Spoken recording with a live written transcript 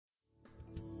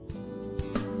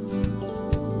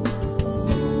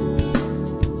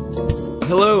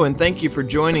Hello, and thank you for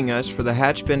joining us for the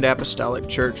Hatchbend Apostolic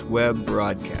Church web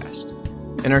broadcast.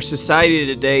 In our society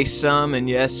today, some, and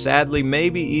yes, sadly,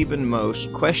 maybe even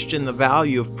most, question the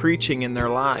value of preaching in their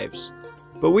lives.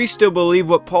 But we still believe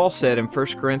what Paul said in 1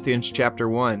 Corinthians chapter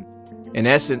 1. In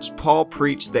essence, Paul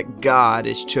preached that God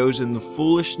has chosen the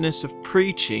foolishness of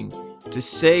preaching to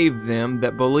save them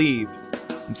that believe.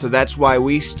 And so that's why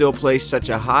we still place such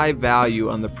a high value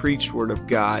on the preached Word of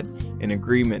God in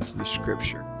agreement to the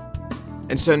Scripture.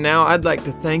 And so now I'd like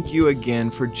to thank you again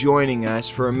for joining us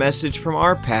for a message from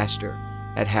our pastor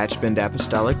at Hatchbend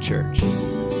Apostolic Church.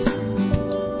 Amen.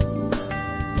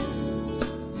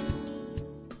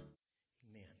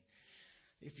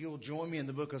 If you'll join me in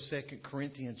the book of 2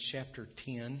 Corinthians chapter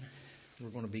 10, we're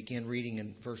going to begin reading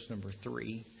in verse number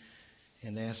 3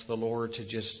 and ask the Lord to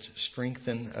just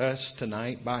strengthen us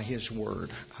tonight by His Word.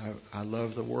 I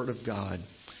love the Word of God.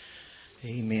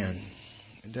 Amen.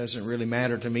 It doesn't really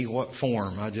matter to me what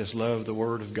form. I just love the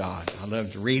Word of God. I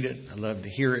love to read it. I love to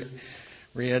hear it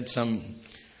read. Some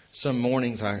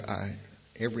mornings,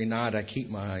 every night I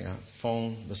keep my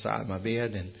phone beside my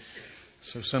bed, and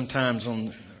so sometimes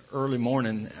on early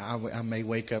morning I may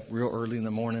wake up real early in the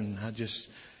morning. I just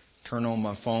turn on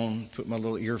my phone, put my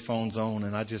little earphones on,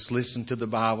 and I just listen to the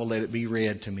Bible. Let it be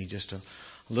read to me just a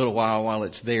little while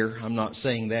it's there. I'm not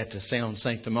saying that to sound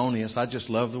sanctimonious. I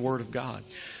just love the Word of God.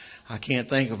 I can't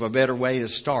think of a better way to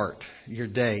start your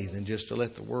day than just to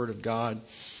let the Word of God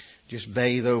just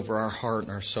bathe over our heart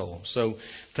and our soul. So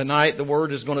tonight the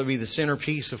Word is going to be the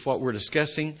centerpiece of what we're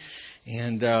discussing.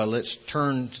 And let's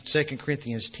turn to 2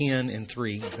 Corinthians 10 and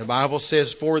 3. The Bible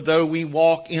says, "For though we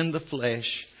walk in the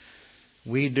flesh,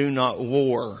 we do not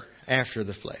war after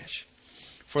the flesh.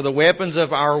 For the weapons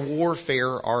of our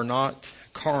warfare are not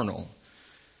carnal,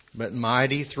 but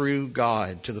mighty through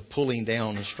God to the pulling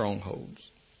down of strongholds,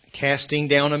 casting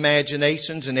down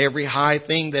imaginations and every high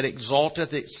thing that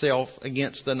exalteth itself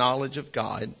against the knowledge of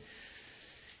God."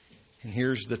 And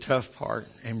here's the tough part.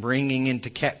 "And bringing into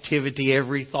captivity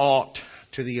every thought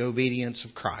to the obedience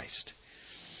of Christ.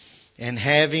 And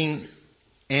having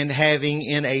in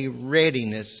a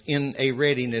readiness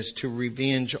to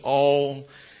revenge all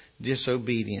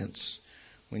disobedience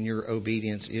when your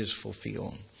obedience is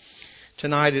fulfilled."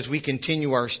 Tonight, as we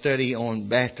continue our study on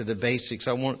Back to the Basics,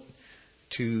 I want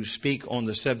to speak on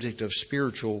the subject of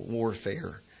spiritual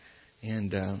warfare,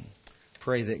 and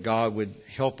pray that God would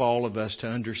help all of us to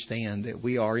understand that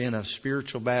we are in a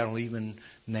spiritual battle even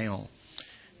now.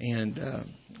 And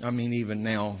even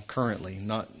now, currently,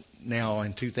 not now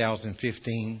in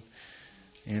 2015,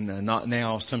 and not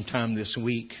now sometime this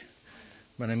week,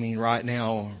 but I mean right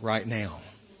now.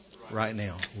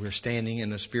 We're standing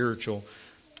in a spiritual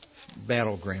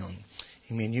battleground.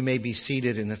 Amen. You may be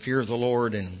seated in the fear of the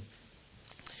Lord, and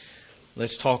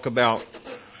let's talk about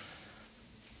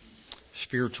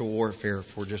spiritual warfare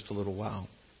for just a little while.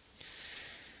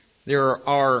 There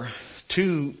are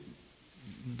two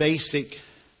basic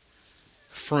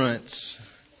fronts,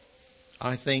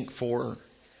 I think, for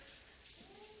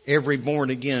every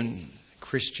born-again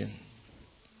Christian.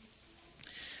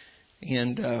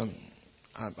 And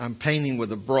I'm painting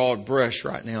with a broad brush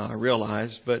right now, I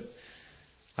realize, but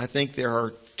I think there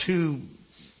are two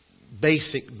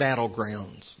basic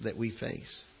battlegrounds that we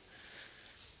face.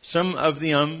 Some of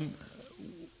them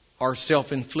are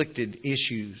self-inflicted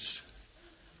issues,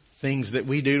 things that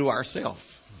we do to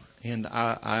ourselves. And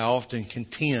I often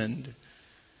contend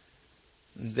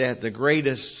that the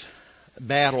greatest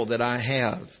battle that I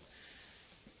have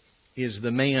is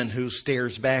the man who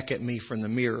stares back at me from the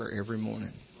mirror every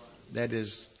morning. That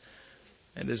is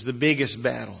the biggest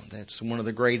battle. That's one of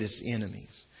the greatest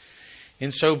enemies.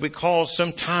 And so because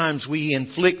sometimes we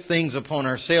inflict things upon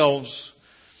ourselves,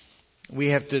 we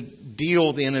have to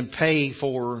deal then and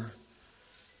suffer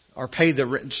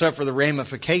the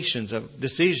ramifications of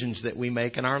decisions that we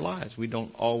make in our lives. We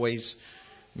don't always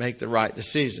make the right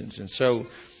decisions. And so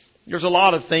there's a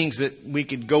lot of things that we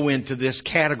could go into this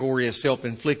category of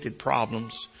self-inflicted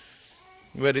problems.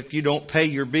 But if you don't pay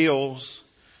your bills,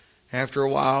 after a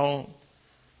while,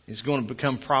 it's going to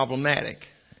become problematic.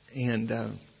 And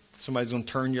somebody's going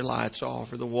to turn your lights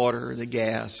off, or the water, or the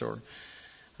gas, or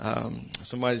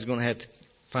somebody's going to have to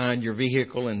find your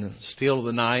vehicle in the still of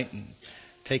the night and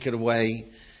take it away.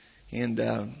 And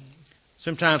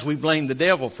sometimes we blame the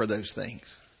devil for those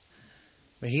things.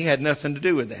 But he had nothing to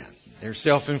do with that. They're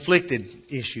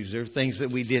self-inflicted issues. They're things that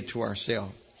we did to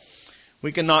ourselves.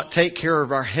 We cannot take care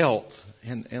of our health.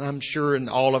 And I'm sure in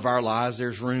all of our lives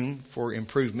there's room for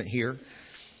improvement here.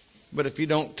 But if you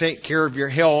don't take care of your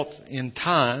health in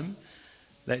time,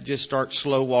 that just starts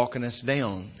slow walking us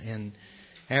down. And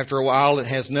After a while, it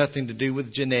has nothing to do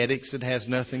with genetics. It has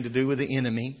nothing to do with the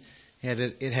enemy.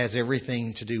 It has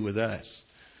everything to do with us.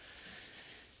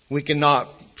 We cannot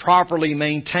properly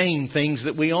maintain things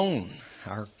that we own.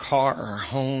 Our car, our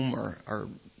home, or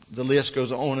the list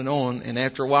goes on. And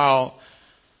after a while,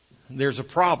 there's a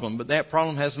problem. But that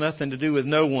problem has nothing to do with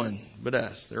no one but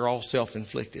us. They're all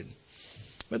self-inflicted.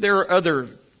 But there are other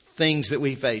things that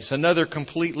we face. Another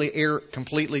completely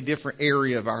different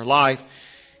area of our life.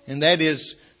 And that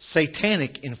is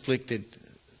satanic inflicted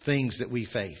things that we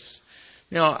face.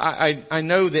 Now, I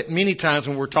know that many times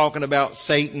when we're talking about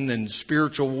Satan and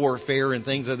spiritual warfare and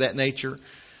things of that nature,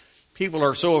 people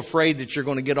are so afraid that you're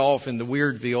going to get off into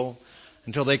Weirdville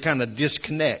until they kind of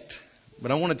disconnect.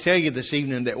 But I want to tell you this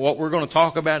evening that what we're going to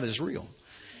talk about is real.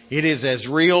 It is as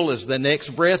real as the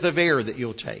next breath of air that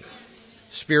you'll take.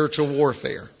 Spiritual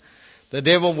warfare. The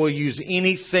devil will use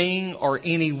anything or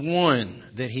anyone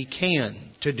that he can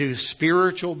to do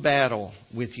spiritual battle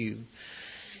with you.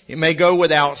 It may go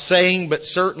without saying, but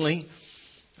certainly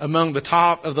among the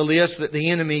top of the list that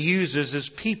the enemy uses is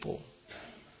people.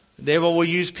 The devil will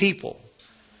use people.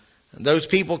 And those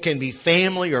people can be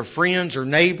family or friends or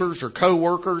neighbors or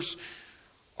co-workers,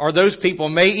 or those people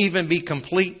may even be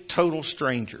complete, total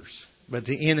strangers, but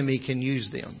the enemy can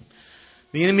use them.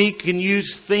 The enemy can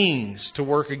use things to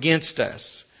work against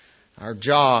us, our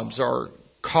jobs, our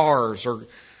cars, or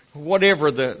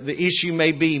whatever the issue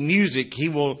may be, music. He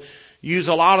will use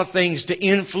a lot of things to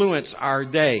influence our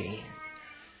day.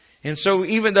 And so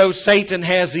even though Satan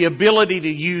has the ability to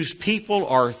use people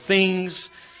or things,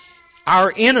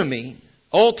 our enemy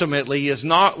ultimately is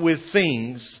not with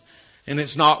things and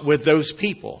it's not with those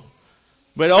people.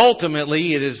 But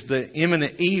ultimately it is the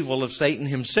imminent evil of Satan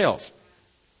himself.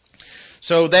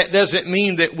 So that doesn't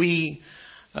mean that we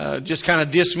just kind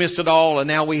of dismiss it all and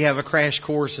now we have a crash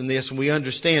course in this and we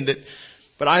understand it.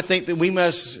 But I think that we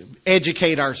must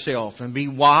educate ourselves and be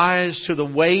wise to the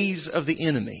ways of the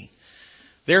enemy.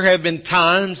 There have been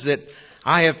times that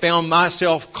I have found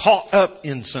myself caught up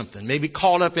in something, maybe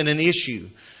caught up in an issue.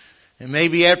 And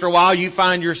maybe after a while you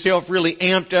find yourself really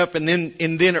amped up and then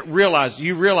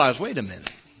you realize, wait a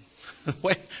minute.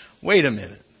 wait a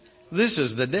minute. This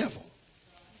is the devil.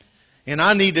 And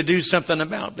I need to do something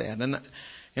about that.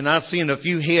 And I've seen a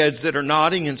few heads that are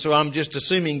nodding, and so I'm just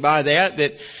assuming by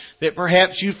that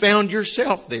perhaps you found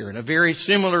yourself there in a very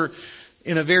similar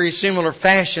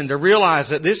fashion to realize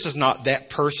that this is not that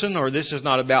person or this is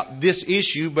not about this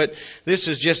issue, but this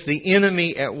is just the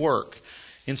enemy at work.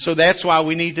 And so that's why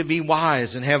we need to be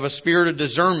wise and have a spirit of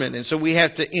discernment. And so we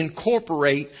have to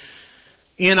incorporate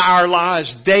in our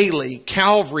lives daily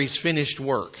Calvary's finished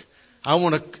work. I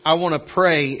want to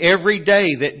pray every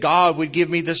day that God would give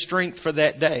me the strength for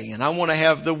that day. And I want to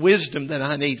have the wisdom that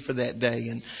I need for that day.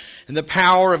 And the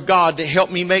power of God to help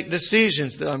me make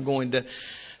decisions that I'm going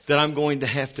to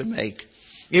have to make.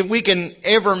 If we can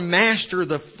ever master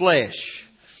the flesh,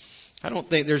 I don't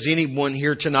think there's anyone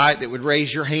here tonight that would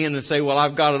raise your hand and say, well,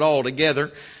 I've got it all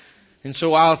together. And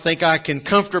so I think I can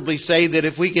comfortably say that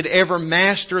if we could ever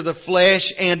master the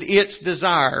flesh and its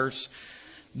desires,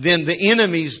 then the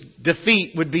enemy's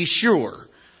defeat would be sure.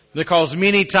 Because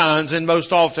many times and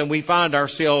most often we find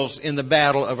ourselves in the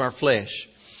battle of our flesh.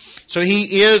 So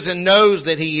he is and knows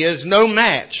that he is no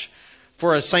match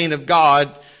for a saint of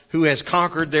God who has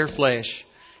conquered their flesh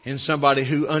and somebody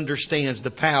who understands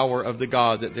the power of the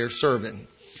God that they're serving.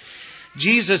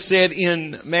 Jesus said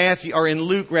in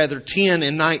Luke 10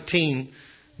 and 19,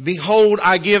 behold,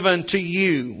 I give unto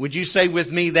you. Would you say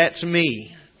with me, that's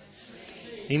me?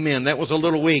 Amen. That was a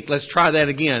little weak. Let's try that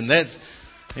again.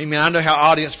 Amen. I know how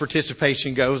audience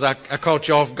participation goes. I caught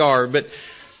you off guard, but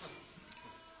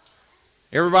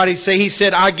everybody say, he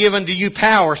said, I give unto you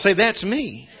power. Say, that's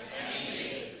me.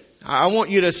 I want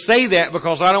you to say that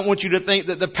because I don't want you to think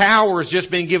that the power has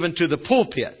just been given to the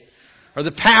pulpit or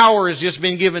the power has just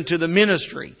been given to the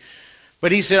ministry.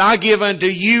 But he said, I give unto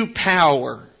you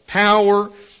power.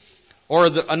 Power, or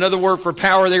another word for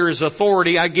power there is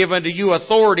authority. I give unto you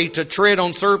authority to tread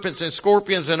on serpents and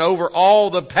scorpions and over all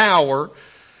the power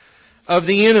of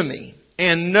the enemy.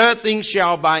 And nothing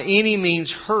shall by any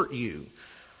means hurt you.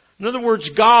 In other words,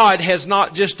 God has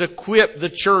not just equipped the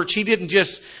church. He didn't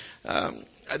just...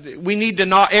 we need to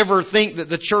not ever think that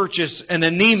the church is an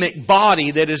anemic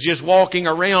body that is just walking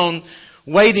around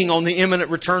waiting on the imminent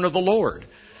return of the Lord.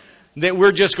 That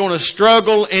we're just going to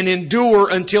struggle and endure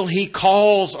until He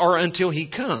calls or until He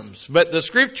comes. But the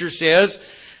Scripture says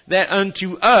that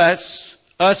unto us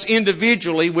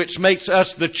individually, which makes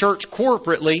us the church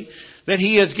corporately, that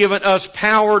He has given us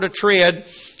power to tread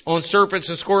on serpents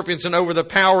and scorpions and over the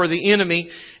power of the enemy,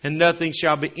 and nothing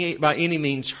shall by any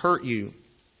means hurt you.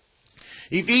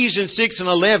 Ephesians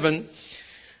 6:11,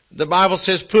 the Bible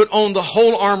says, put on the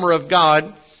whole armor of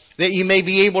God that you may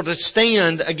be able to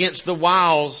stand against the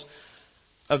wiles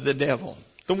of the devil.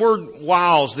 The word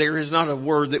wiles there is not a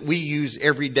word that we use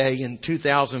every day in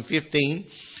 2015,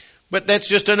 but that's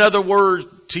just another word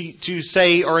to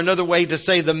say, or another way to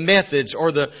say the methods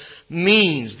or the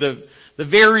means, the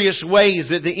various ways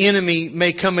that the enemy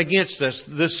may come against us,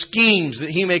 the schemes that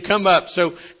he may come up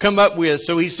with.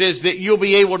 So he says that you'll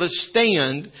be able to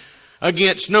stand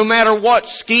against no matter what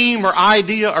scheme or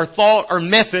idea or thought or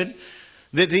method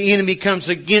that the enemy comes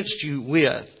against you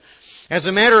with. As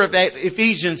a matter of fact,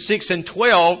 Ephesians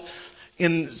 6:12,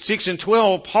 in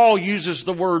 6:12, Paul uses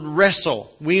the word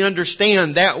wrestle. We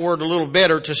understand that word a little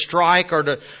better, to strike or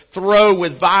to throw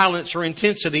with violence or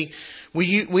intensity.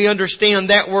 We understand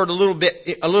that word a little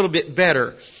bit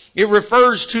better. It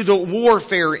refers to the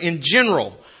warfare in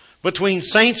general between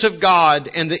saints of God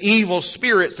and the evil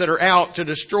spirits that are out to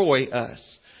destroy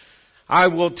us. I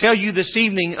will tell you this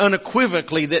evening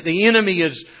unequivocally that the enemy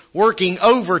is working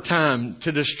overtime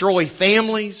to destroy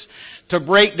families, to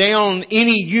break down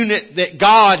any unit that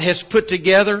God has put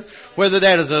together, whether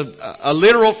that is a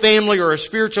literal family or a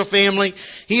spiritual family.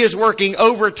 He is working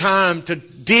overtime to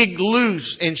dig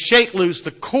loose and shake loose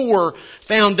the core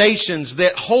foundations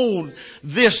that hold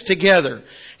this together.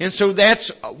 And so that's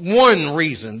one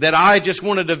reason that I just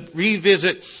wanted to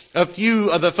revisit a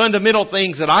few of the fundamental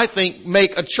things that I think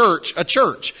make a church,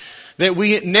 that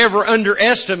we never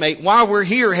underestimate. Why we're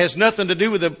here has nothing to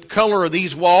do with the color of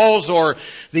these walls or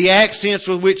the accents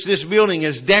with which this building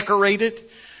is decorated.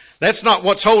 That's not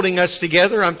what's holding us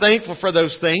together. I'm thankful for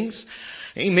those things.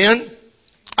 Amen.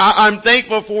 I'm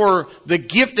thankful for the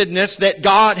giftedness that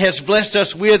God has blessed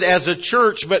us with as a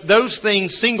church, but those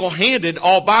things single-handed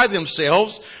all by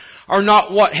themselves are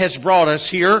not what has brought us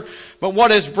here. But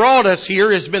what has brought us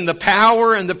here has been the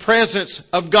power and the presence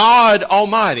of God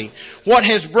Almighty. What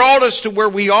has brought us to where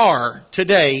we are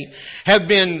today have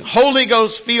been Holy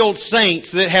Ghost-filled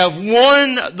saints that have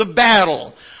won the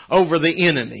battle over the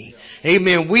enemy.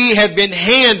 Amen. We have been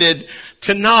handed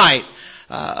tonight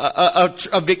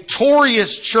a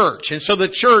victorious church. And so the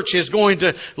church is going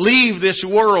to leave this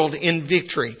world in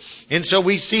victory. And so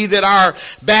we see that our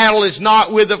battle is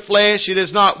not with the flesh. It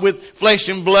is not with flesh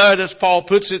and blood, as Paul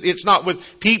puts it. It's not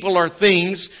with people or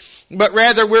things. But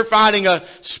rather we're fighting a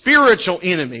spiritual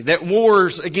enemy that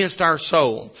wars against our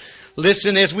soul.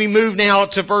 Listen, as we move now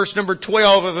to verse number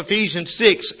 12 of Ephesians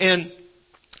 6. And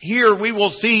here we will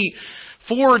see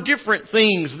 4 different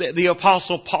things that the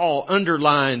Apostle Paul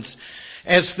underlines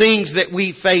as things that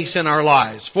we face in our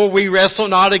lives. For we wrestle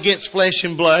not against flesh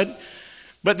and blood.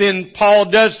 But then Paul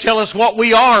does tell us what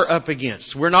we are up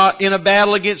against. We're not in a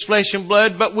battle against flesh and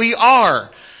blood, but we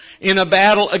are in a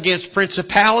battle against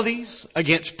principalities,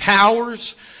 against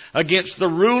powers, against the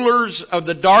rulers of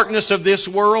the darkness of this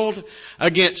world,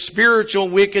 against spiritual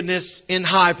wickedness in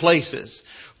high places.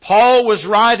 Paul was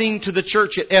writing to the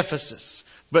church at Ephesus.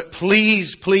 But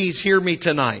please hear me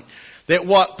tonight, that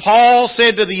what Paul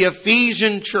said to the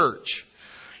Ephesian church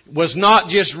was not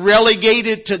just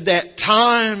relegated to that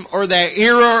time or that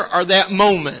era or that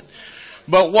moment.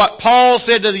 But what Paul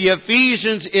said to the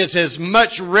Ephesians is as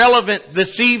much relevant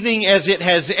this evening as it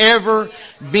has ever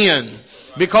been.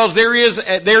 Because there is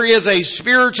a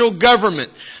spiritual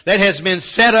government that has been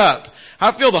set up.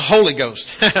 I feel the Holy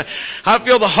Ghost. I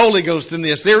feel the Holy Ghost in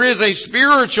this. There is a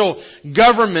spiritual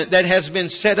government that has been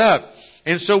set up.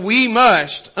 And so we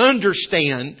must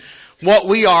understand what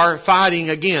we are fighting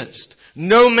against.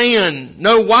 No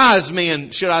wise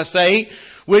man, should I say,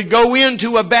 would go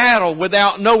into a battle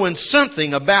without knowing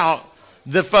something about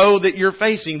the foe that you're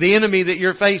facing, the enemy that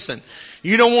you're facing.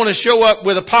 You don't want to show up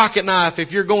with a pocket knife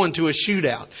if you're going to a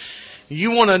shootout.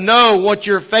 You want to know what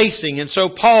you're facing. And so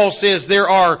Paul says there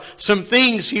are some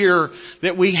things here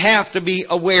that we have to be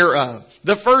aware of.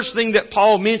 The first thing that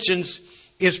Paul mentions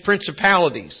is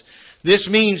principalities. This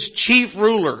means chief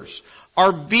rulers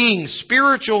are beings,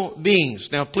 spiritual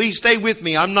beings. Now please stay with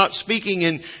me. I'm not speaking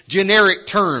in generic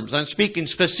terms. I'm speaking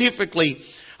specifically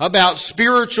about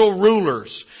spiritual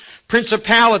rulers.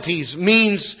 Principalities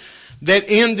means that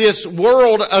in this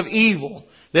world of evil,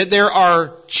 that there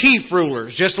are chief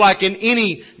rulers, just like in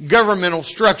any governmental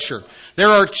structure. There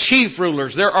are chief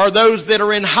rulers. There are those that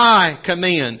are in high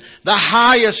command, the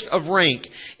highest of rank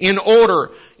in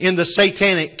order in the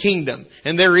satanic kingdom.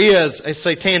 And there is a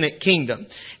satanic kingdom.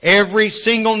 Every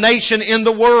single nation in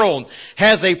the world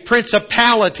has a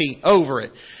principality over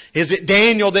it. Is it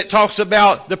Daniel that talks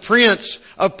about the prince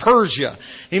of Persia?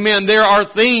 Amen. There are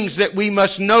things that we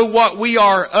must know what we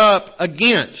are up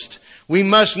against. We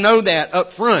must know that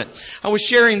up front. I was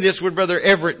sharing this with Brother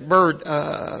Everett Bird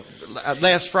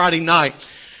last Friday night.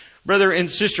 Brother and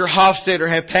Sister Hofstetter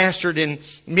have pastored and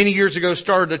many years ago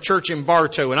started a church in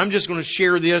Bartow. And I'm just going to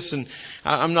share this, and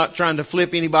I'm not trying to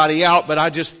flip anybody out, but I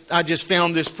just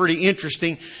found this pretty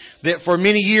interesting, that for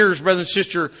many years Brother and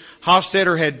Sister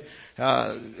Hofstetter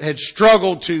had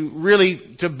struggled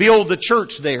to build the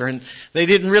church there, and they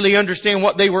didn't really understand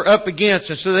what they were up against.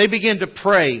 And so they began to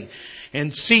pray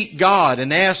and seek God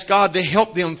and ask God to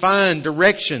help them find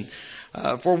direction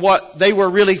for what they were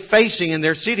really facing in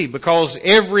their city, because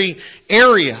every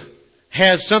area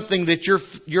has something that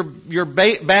you're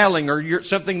battling, or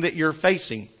something that you're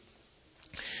facing.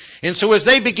 And so as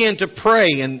they began to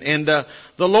pray, and the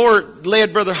Lord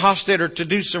led Brother Hofstetter to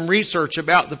do some research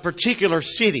about the particular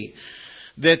city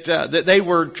that they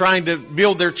were trying to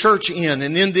build their church in.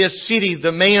 And in this city,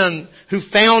 the man who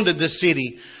founded the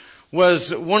city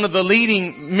was one of the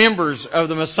leading members of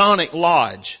the Masonic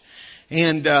Lodge.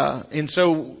 And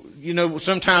so,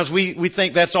 sometimes we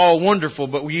think that's all wonderful,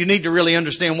 but you need to really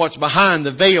understand what's behind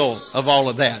the veil of all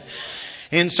of that.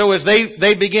 And so as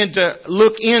they began to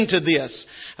look into this,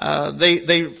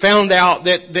 they found out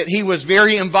that he was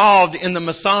very involved in the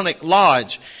Masonic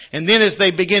Lodge. And then as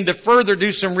they began to further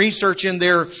do some research in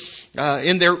the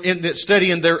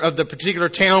study of the particular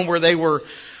town where they were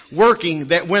working,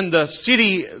 that when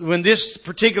this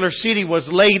particular city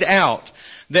was laid out,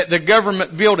 that the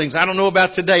government buildings, I don't know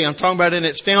about today, I'm talking about in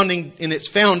its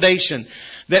foundation,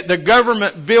 that the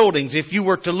government buildings, if you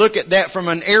were to look at that from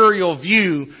an aerial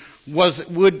view,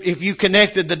 if you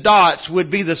connected the dots, would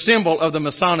be the symbol of the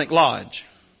Masonic Lodge.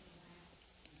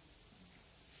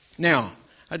 Now,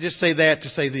 I just say that to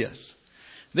say this,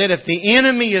 that if the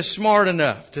enemy is smart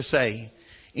enough to say,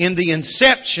 in the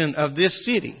inception of this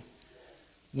city,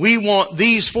 we want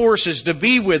these forces to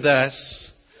be with us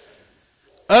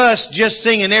just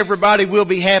singing "Everybody Will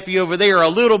Be Happy" over there a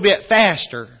little bit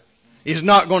faster is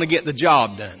not going to get the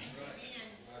job done.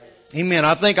 Amen.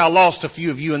 I think I lost a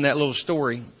few of you in that little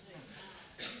story.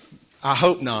 I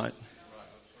hope not.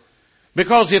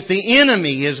 Because if the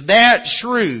enemy is that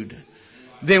shrewd,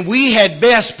 then we had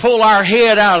best pull our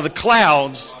head out of the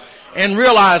clouds and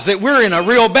realize that we're in a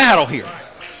real battle here.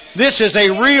 This is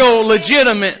a real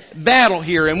legitimate battle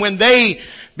here. And when they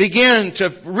began to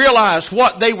realize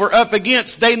what they were up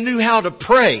against, they knew how to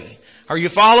pray. Are you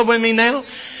following me now?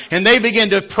 And they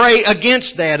began to pray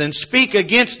against that and speak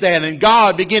against that, and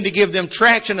God began to give them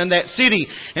traction in that city.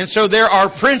 And so there are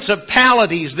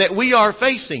principalities that we are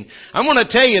facing. I want to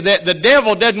tell you that the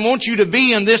devil doesn't want you to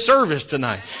be in this service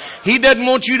tonight. He doesn't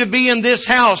want you to be in this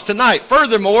house tonight.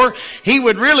 Furthermore, he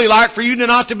would really like for you to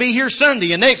not to be here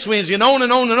Sunday and next Wednesday and on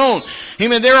and on and on. I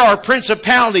mean, there are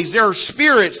principalities, there are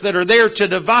spirits that are there to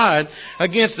divide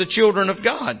against the children of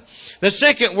God. The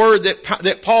second word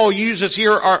that Paul uses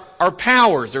here are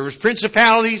powers. There was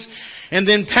principalities and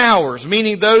then powers,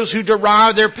 meaning those who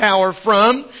derive their power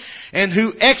from and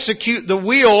who execute the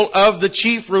will of the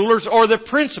chief rulers or the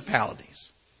principalities.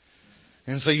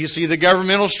 And so you see the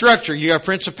governmental structure. You have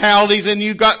principalities and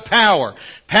you got power.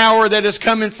 Power that is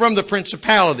coming from the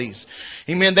principalities.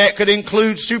 Amen. That could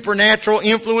include supernatural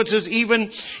influences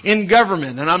even in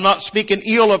government. And I'm not speaking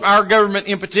ill of our government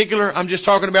in particular. I'm just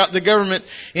talking about the government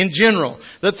in general.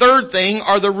 The third thing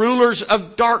are the rulers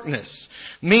of darkness,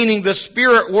 meaning the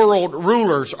spirit world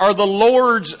rulers are the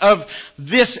lords of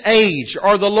this age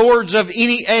or the lords of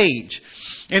any age.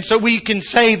 And so we can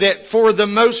say that for the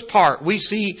most part, we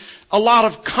see a lot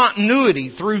of continuity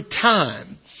through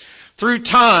time. Through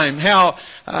time, how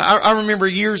I remember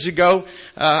years ago,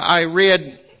 I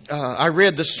read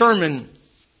the sermon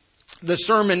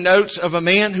notes of a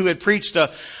man who had preached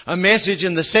a message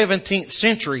in the 17th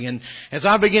century. And as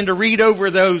I began to read over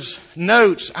those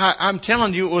notes, I'm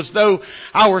telling you, it was though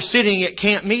I were sitting at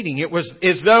camp meeting. It was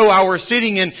as though I were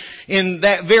sitting in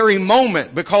that very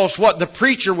moment, because what the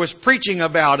preacher was preaching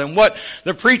about and what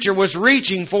the preacher was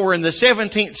reaching for in the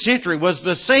 17th century was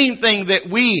the same thing that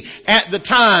we at the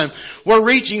time were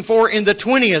reaching for in the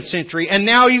 20th century. And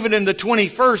now even in the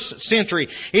 21st century,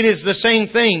 it is the same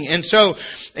thing. And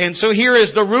so here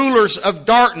is the rulers of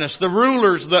darkness, the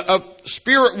rulers of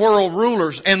spirit world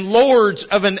rulers and lords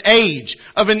of an age,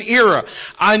 of an era.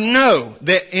 I know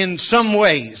that in some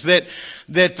ways that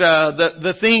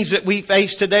the things that we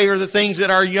face today or the things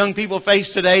that our young people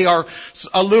face today are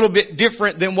a little bit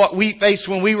different than what we faced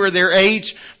when we were their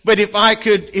age. But if I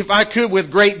could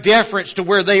with great deference to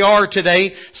where they are today,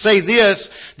 say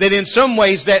this, that in some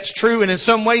ways that's true and in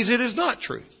some ways it is not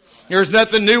true. There's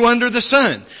nothing new under the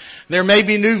sun. There may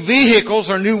be new vehicles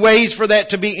or new ways for that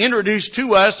to be introduced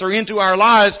to us or into our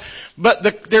lives, but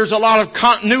there's a lot of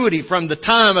continuity from the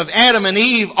time of Adam and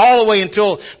Eve all the way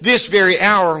until this very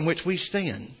hour in which we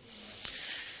stand.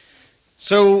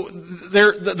 So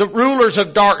the rulers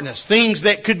of darkness, things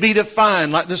that could be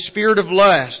defined like the spirit of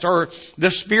lust or the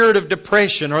spirit of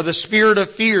depression or the spirit of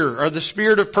fear or the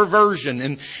spirit of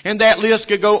perversion. And that list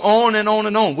could go on and on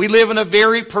and on. We live in a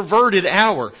very perverted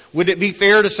hour. Would it be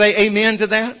fair to say amen to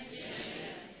that?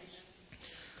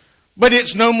 But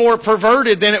it's no more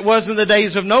perverted than it was in the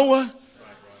days of Noah.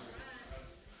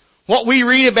 What we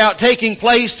read about taking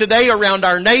place today around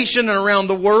our nation and around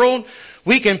the world,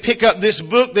 we can pick up this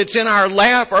book that's in our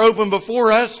lap or open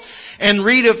before us and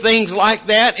read of things like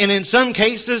that, and in some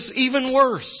cases, even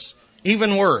worse.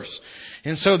 Even worse.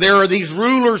 And so there are these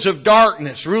rulers of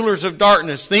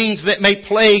darkness, things that may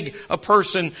plague a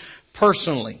person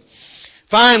personally.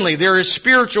 Finally, there is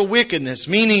spiritual wickedness,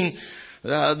 meaning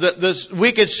the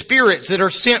wicked spirits that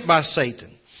are sent by Satan.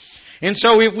 And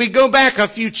so if we go back a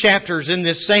few chapters in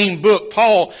this same book,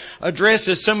 Paul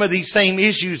addresses some of these same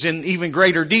issues in even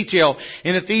greater detail.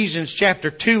 In Ephesians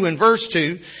chapter 2 and verse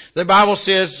 2, the Bible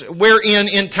says, wherein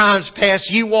in times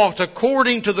past ye walked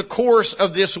according to the course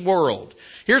of this world.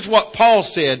 Here's what Paul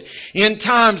said in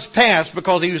times past,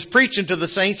 because he was preaching to the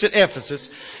saints at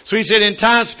Ephesus. So he said, in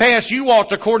times past you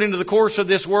walked according to the course of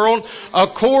this world,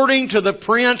 according to the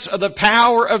prince of the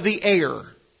power of the air.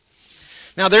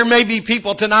 Now there may be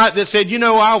people tonight that said,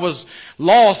 I was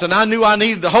lost and I knew I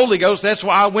needed the Holy Ghost. That's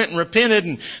why I went and repented,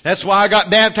 and that's why I got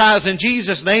baptized in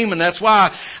Jesus' name, and that's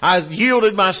why I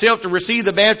yielded myself to receive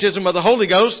the baptism of the Holy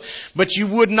Ghost. But you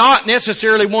would not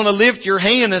necessarily want to lift your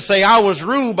hand and say, I was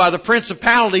ruled by the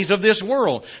principalities of this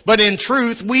world. But in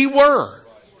truth, we were.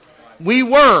 We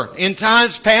were. In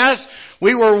times past,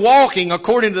 we were walking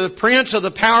according to the prince of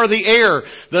the power of the air,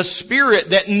 the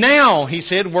spirit that now, he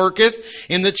said, worketh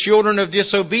in the children of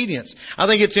disobedience. I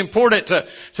think it's important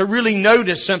to really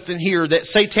notice something here, that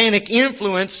satanic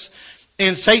influence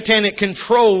and satanic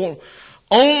control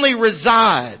only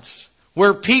resides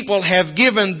where people have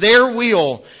given their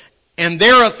will and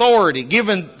their authority,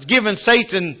 given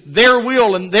Satan their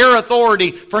will and their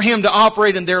authority for him to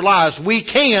operate in their lives. We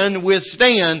can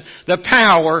withstand the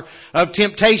power of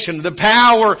temptation, the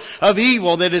power of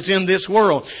evil that is in this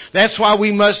world. That's why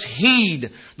we must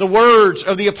heed the words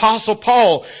of the Apostle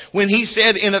Paul when he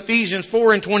said in Ephesians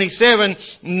 4 and 27,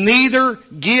 neither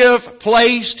give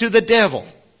place to the devil.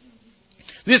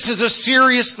 This is a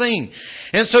serious thing.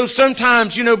 And so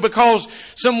sometimes, because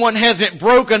someone hasn't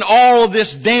broken all of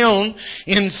this down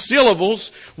in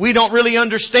syllables, we don't really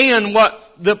understand what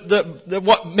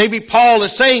what maybe Paul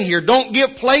is saying here. Don't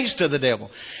give place to the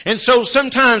devil. And so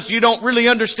sometimes you don't really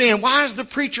understand, why is the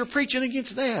preacher preaching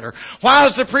against that? Or why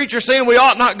is the preacher saying we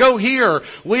ought not go here, or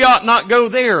we ought not go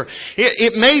there?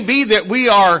 It may be that we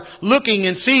are looking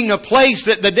and seeing a place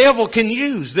that the devil can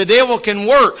use, the devil can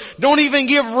work. Don't even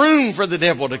give room for the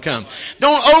devil to come.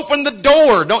 Don't open the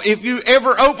door. If you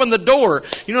ever open the door,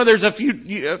 there's a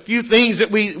few things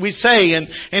that we say, and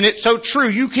it's so true.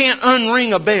 You can't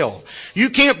unring a bell. You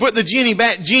can't put the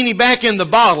genie back in the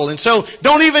bottle. And so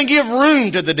don't even give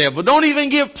room to the devil. Don't even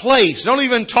give place. Don't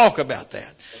even talk about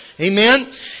that. Amen?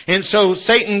 And so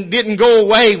Satan didn't go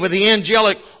away with the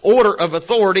angelic order of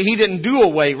authority. He didn't do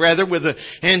away, rather, with the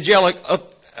angelic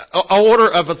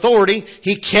order of authority.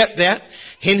 He kept that.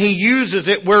 And he uses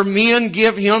it where men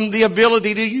give him the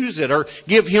ability to use it, or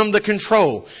give him the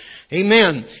control.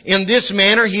 Amen. In this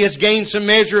manner, he has gained some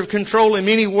measure of control in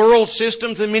many world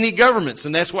systems and many governments.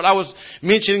 And that's what I was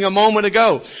mentioning a moment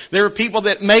ago. There are people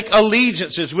that make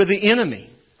allegiances with the enemy.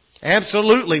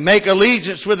 Absolutely. Make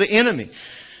allegiance with the enemy.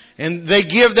 And they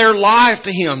give their life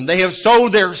to him. They have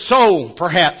sold their soul,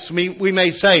 perhaps, we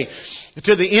may say,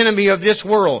 to the enemy of this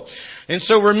world. And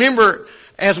so remember,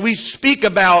 as we speak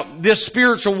about this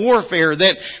spiritual warfare,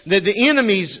 that the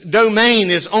enemy's domain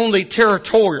is only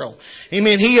territorial.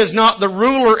 Amen. He is not the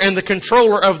ruler and the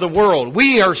controller of the world.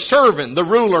 We are serving the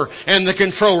ruler and the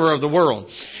controller of the world.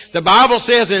 The Bible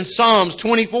says in Psalms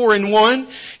 24 and 1,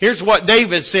 here's what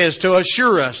David says to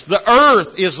assure us. The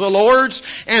earth is the Lord's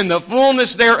and the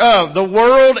fullness thereof, the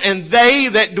world and they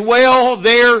that dwell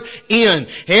therein.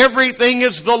 Everything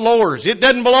is the Lord's. It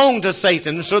doesn't belong to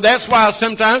Satan. So that's why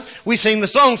sometimes we sing the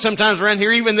song sometimes around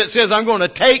here even that says, I'm going to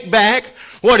take back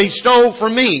what he stole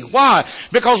from me. Why?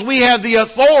 Because we have the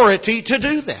authority to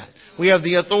do that. We have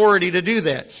the authority to do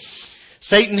that.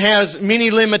 Satan has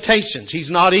many limitations. He's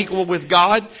not equal with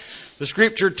God. The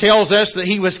Scripture tells us that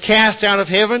he was cast out of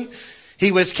heaven.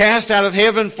 He was cast out of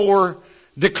heaven for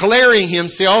declaring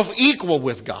himself equal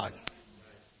with God.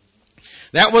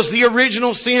 That was the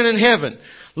original sin in heaven.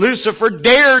 Lucifer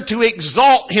dared to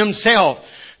exalt himself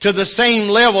to the same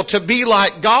level, to be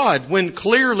like God, when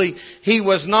clearly he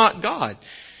was not God.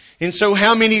 And so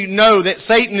how many know that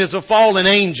Satan is a fallen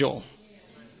angel?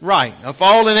 Right, a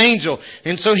fallen angel.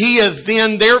 And so he is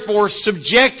then therefore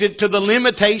subjected to the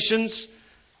limitations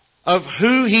of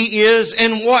who he is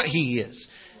and what he is.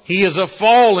 He is a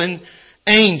fallen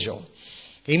angel.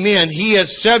 Amen. He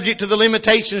is subject to the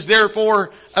limitations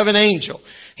therefore of an angel.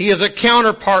 He is a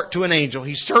counterpart to an angel.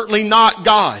 He's certainly not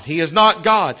God. He is not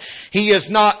God. He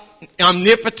is not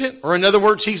omnipotent, or in other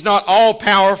words, He's not all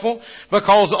powerful,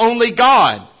 because only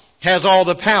God has all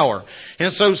the power.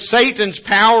 And so Satan's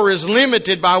power is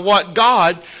limited by what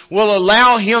God will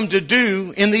allow him to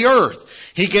do in the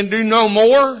earth. He can do no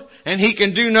more and he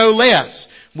can do no less.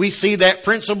 We see that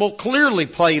principle clearly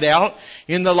played out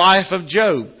in the life of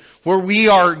Job, where we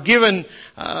are given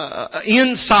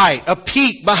insight, a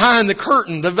peek behind the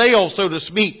curtain, the veil, so to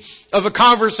speak, of a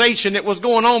conversation that was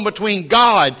going on between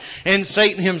God and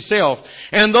Satan himself.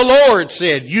 And the Lord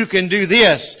said, you can do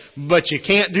this, but you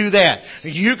can't do that.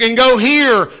 You can go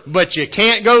here, but you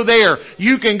can't go there.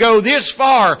 You can go this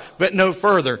far, but no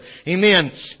further.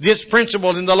 Amen. This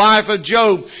principle in the life of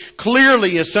Job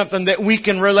clearly is something that we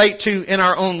can relate to in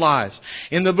our own lives.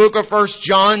 In the book of 1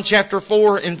 John chapter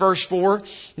 4 and verse 4,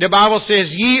 the Bible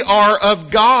says, ye are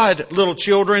of God, little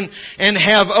children, and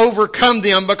have overcome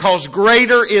them, because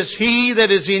greater is He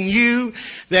that is in you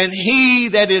than he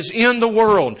that is in the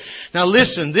world. Now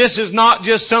listen, this is not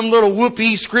just some little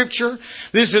whoopee scripture.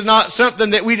 This is not something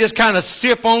that we just kind of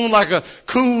sip on like a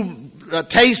cool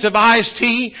taste of iced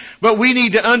tea. But we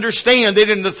need to understand that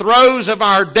in the throes of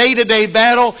our day-to-day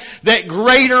battle, that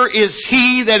greater is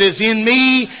He that is in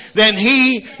me than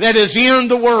he that is in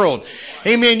the world.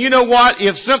 Amen. You know what?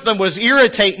 If something was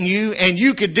irritating you and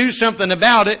you could do something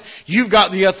about it, you've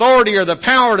got the authority or the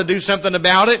power to do something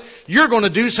about it, you're going to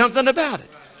do something about it.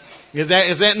 Is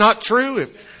that not true?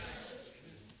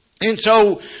 And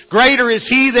so, greater is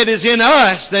He that is in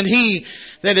us than he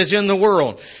that is in the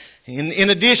world. In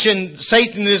addition,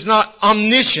 Satan is not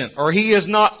omniscient, or he is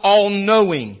not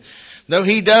all-knowing. Though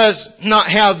he does not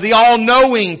have the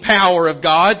all-knowing power of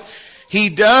God, he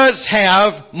does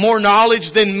have more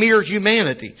knowledge than mere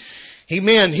humanity.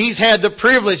 Amen. He's had the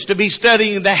privilege to be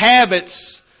studying the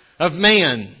habits of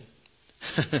man.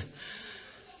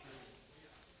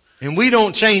 And we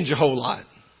don't change a whole lot.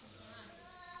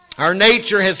 Our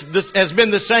nature has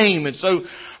been the same. And so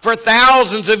for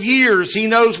thousands of years, He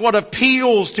knows what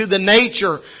appeals to the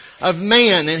nature of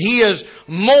man. And He is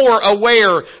more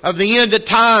aware of the end of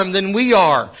time than we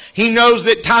are. He knows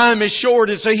that time is short,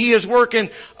 and so He is working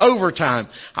overtime.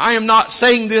 I am not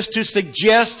saying this to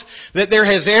suggest that there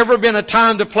has ever been a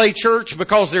time to play church,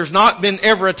 because there's not been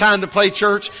ever a time to play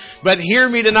church. But hear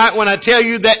me tonight when I tell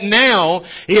you that now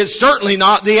is certainly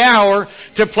not the hour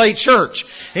to play church.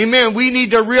 Amen. We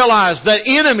need to realize the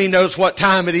enemy knows what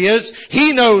time it is.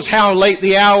 He knows how late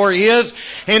the hour is.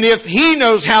 And if he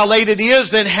knows how late it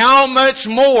is, then how much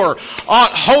more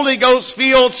ought Holy Ghost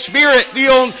filled, Spirit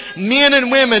filled men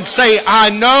and women say, I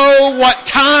know what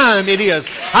time it is.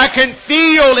 I can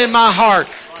feel in my heart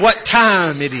what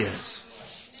time it is.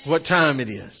 What time it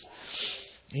is.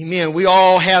 Amen. We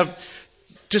all have,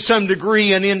 to some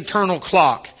degree, an internal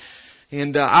clock.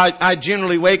 And I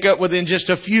generally wake up within just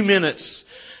a few minutes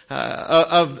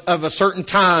of a certain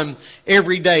time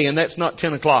every day. And that's not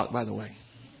 10 o'clock, by the way.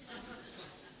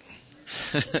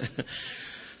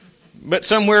 But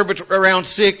somewhere around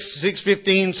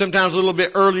 6:15, sometimes a little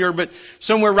bit earlier, but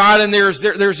somewhere right in there's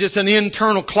just an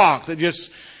internal clock that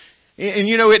just, and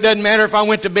you know, it doesn't matter if I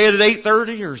went to bed at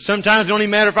 8:30, or sometimes it don't even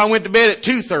matter if I went to bed at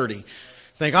 2:30. I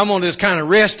think I'm going to just kind of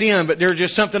rest in, but there's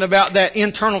just something about that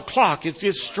internal clock.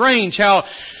 It's strange how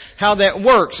that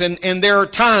works, and there are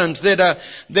times that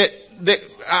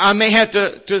I may have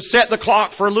to set the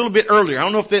clock for a little bit earlier. I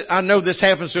don't know if I know this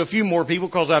happens to a few more people,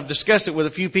 because I've discussed it with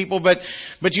a few people, but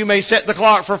you may set the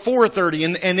clock for 4:30,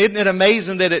 and isn't it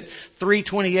amazing that at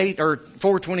 3:28 or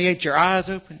 4:28 your eyes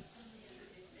open?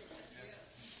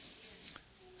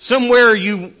 Somewhere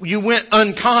you went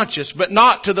unconscious, but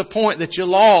not to the point that you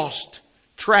lost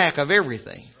track of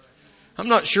everything. I'm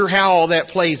not sure how all that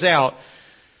plays out,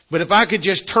 but if I could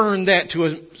just turn that to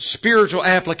a spiritual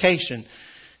application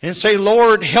and say,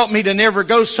 Lord, help me to never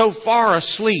go so far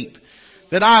asleep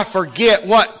that I forget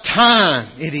what time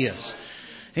it is.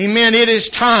 Amen. It is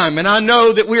time. And I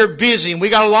know that we're busy and we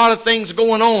got a lot of things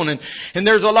going on. And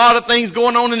there's a lot of things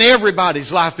going on in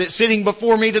everybody's life that's sitting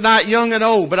before me tonight, young and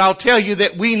old. But I'll tell you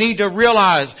that we need to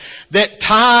realize that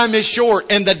time is short,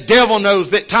 and the devil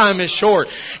knows that time is short.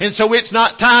 And so it's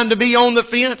not time to be on the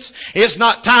fence. It's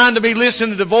not time to be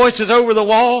listening to voices over the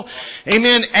wall.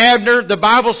 Amen. Abner, the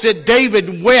Bible said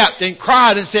David wept and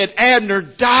cried and said, Abner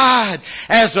died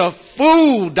as a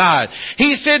fool died.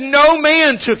 He said no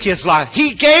man took his life.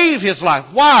 He gave his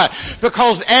life. Why?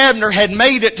 Because Abner had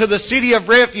made it to the city of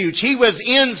refuge. He was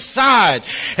inside.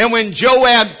 And when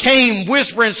Joab came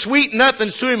whispering sweet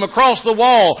nothings to him across the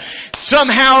wall,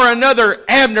 somehow or another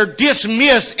Abner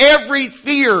dismissed every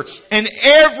fear and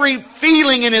every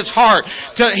feeling in his heart.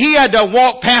 He had to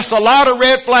walk past a lot of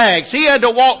red flags. He had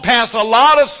to walk past a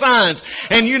lot of signs.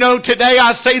 And you know, today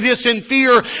I say this in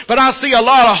fear, but I see a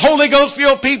lot of Holy Ghost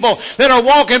filled people that are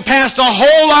walking past a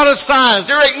whole lot of signs.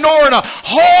 They're ignoring a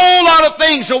whole lot of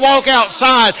things to walk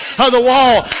outside of the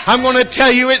wall. I'm going to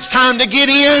tell you, it's time to get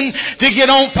in, to get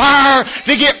on fire,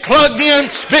 to get plugged in,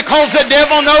 because the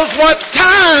devil knows what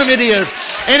time it is.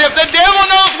 And if the devil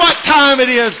knows what time it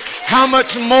is, how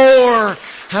much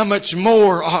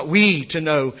more ought we to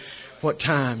know what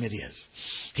time it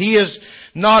is? He is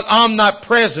not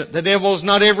omnipresent. The devil is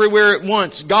not everywhere at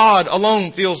once. God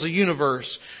alone fills the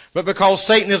universe. But because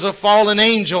Satan is a fallen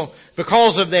angel,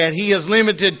 because of that, he is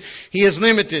limited. He is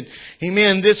limited.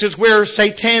 Amen. This is where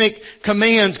satanic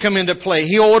commands come into play.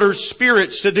 He orders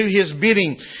spirits to do his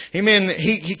bidding. Amen.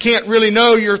 He can't really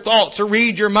know your thoughts or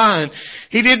read your mind.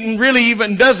 He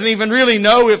doesn't even really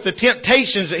know if the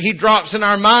temptations that he drops in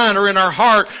our mind or in our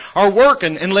heart are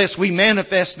working unless we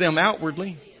manifest them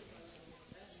outwardly.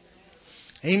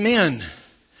 Amen.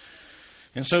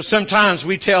 And so sometimes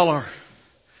we tell on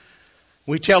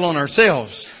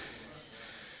ourselves.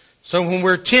 So when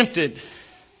we're tempted,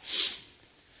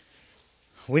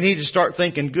 we need to start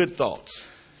thinking good thoughts.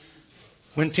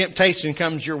 When temptation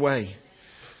comes your way.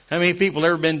 How many people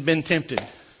have ever been tempted?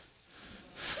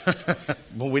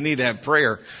 Well, we need to have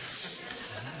prayer.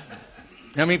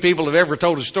 How many people have ever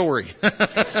told a story?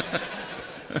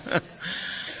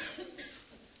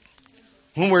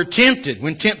 When we're tempted,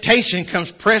 when temptation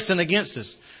comes pressing against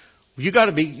us, you got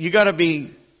to be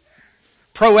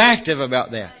proactive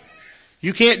about that.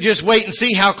 You can't just wait and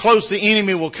see how close the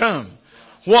enemy will come.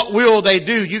 What will they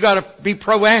do? You got to be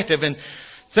proactive and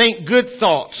think good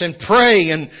thoughts and pray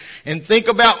and think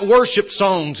about worship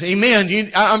songs.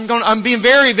 Amen. I'm being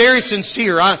very, very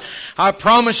sincere. I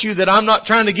promise you that I'm not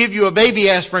trying to give you a baby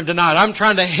aspirin tonight. I'm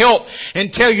trying to help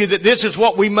and tell you that this is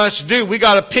what we must do. We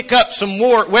got to pick up some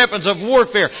weapons of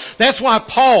warfare. That's why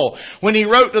Paul, when he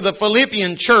wrote to the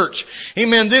Philippian church,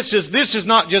 amen, this is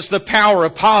not just the power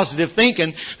of positive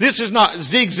thinking. This is not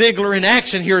Zig Ziglar in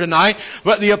action here tonight.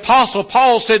 But the apostle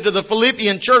Paul said to the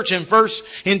Philippian church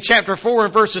in chapter 4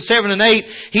 and verses 7 and 8,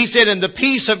 he said, "And the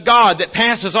peace of God that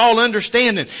passes all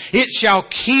understanding, it shall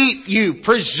keep you,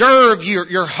 preserve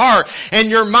your heart and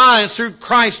your minds through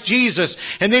Christ Jesus."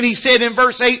 And then he said in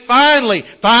verse 8,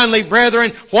 finally,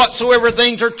 brethren, whatsoever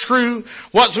things are true,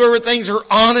 whatsoever things are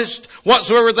honest,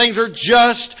 whatsoever things are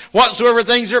just, whatsoever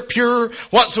things are pure,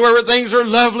 whatsoever things are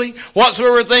lovely,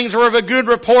 whatsoever things are of a good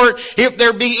report, if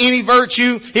there be any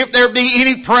virtue, if there be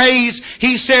any praise,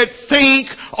 he said,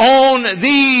 think on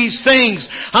these things.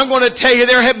 I'm going to tell you,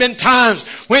 there have been times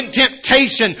when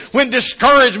temptation, when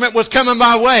discouragement was coming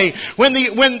my way, when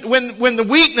the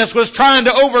weakness was trying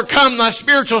to overcome my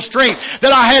spiritual strength,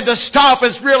 that I had to stop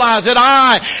and realize that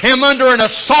I am under an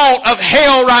assault of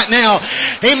hell right now.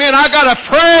 Amen. I got to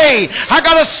pray. I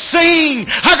got to sing.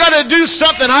 I got to do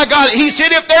something. He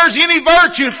said, if there's any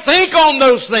virtue, think on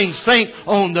those things. Think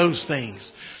on those things.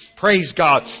 Praise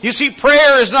God. You see,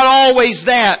 prayer is not always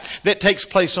that takes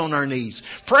place on our knees.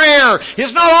 Prayer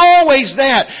is not always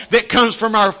that comes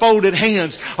from our folded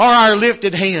hands or our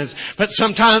lifted hands. But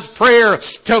sometimes prayer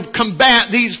to combat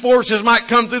these forces might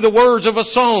come through the words of a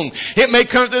song. It may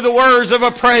come through the words of a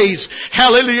praise.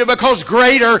 Hallelujah. Because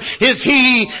greater is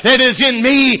He that is in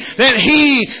me than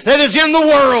he that is in the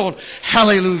world.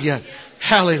 Hallelujah.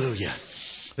 Hallelujah.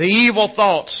 The evil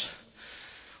thoughts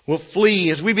will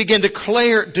flee as we begin to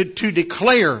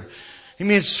declare.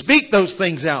 Amen. Speak those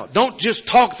things out. Don't just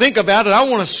think about it. I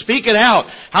want to speak it out.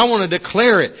 I want to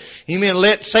declare it. Amen.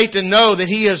 Let Satan know that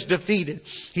he is defeated.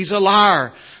 He's a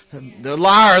liar. The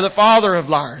liar, the father of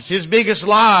liars. His biggest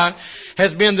lie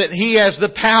has been that he has the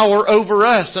power over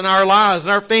us and our lives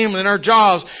and our family and our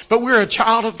jobs. But we're a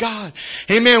child of God.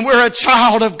 Amen. We're a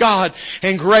child of God.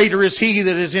 And greater is He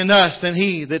that is in us than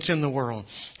he that's in the world.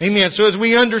 Amen. So as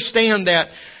we understand that,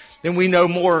 then we know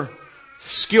more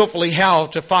skillfully how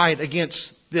to fight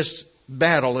against this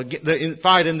battle,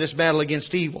 fight in this battle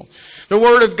against evil. The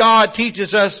Word of God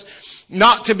teaches us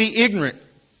not to be ignorant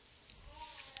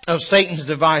of Satan's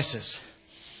devices.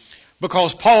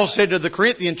 Because Paul said to the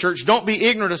Corinthian church, don't be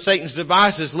ignorant of Satan's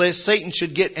devices, lest Satan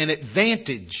should get an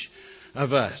advantage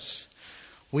of us.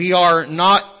 We are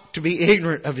not to be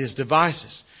ignorant of his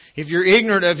devices. If you're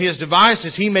ignorant of his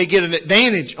devices, he may get an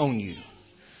advantage on you.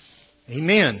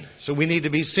 Amen. So we need to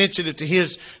be sensitive to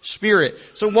His Spirit.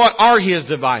 So what are His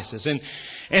devices?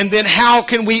 And then how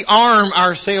can we arm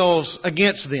ourselves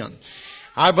against them?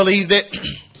 I believe that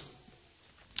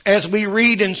as we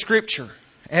read in Scripture,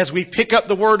 as we pick up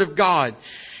the Word of God,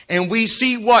 and we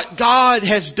see what God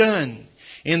has done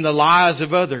in the lives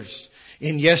of others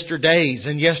in yesterdays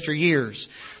and yesteryears,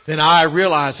 then I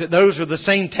realize that those are the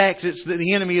same tactics that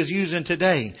the enemy is using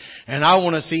today. And I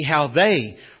want to see how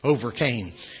they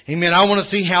overcame. Amen. I want to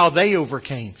see how they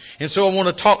overcame. And so I want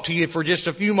to talk to you for just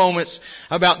a few moments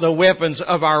about the weapons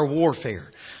of our warfare.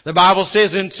 The Bible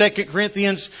says in 2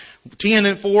 Corinthians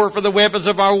 10:4, for the weapons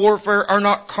of our warfare are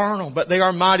not carnal, but they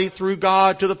are mighty through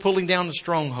God to the pulling down the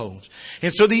strongholds.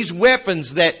 And so these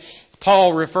weapons that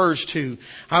Paul refers to,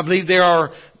 I believe there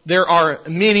are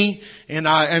many, and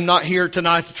I am not here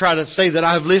tonight to try to say that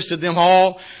I've listed them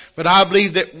all, but I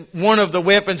believe that one of the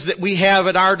weapons that we have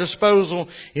at our disposal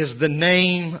is the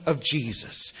name of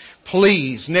Jesus.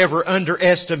 Please never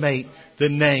underestimate the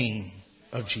name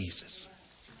of Jesus.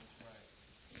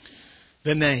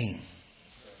 The name.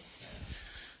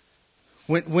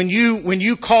 When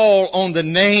you call on the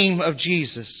name of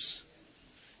Jesus,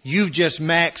 you've just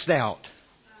maxed out.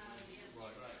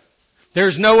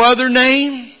 There's no other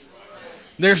name.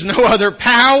 There's no other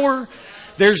power.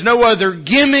 There's no other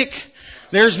gimmick.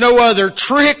 There's no other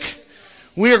trick.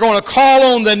 We are going to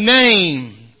call on the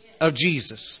name of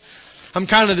Jesus. I'm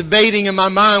kind of debating in my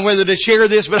mind whether to share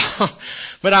this,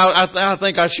 but I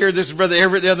think I shared this with Brother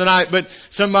Everett the other night. But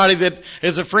somebody that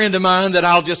is a friend of mine that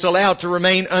I'll just allow to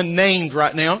remain unnamed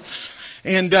right now.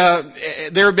 And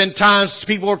there have been times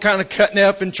people are kind of cutting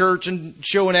up in church and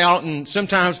showing out, and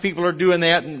sometimes people are doing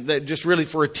that and just really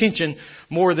for attention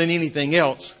more than anything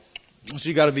else. So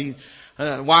you got to be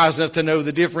wise enough to know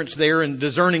the difference there and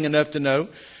discerning enough to know.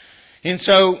 And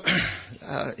so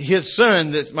his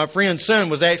son, my friend's son,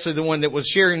 was actually the one that was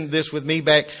sharing this with me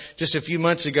back just a few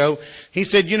months ago. He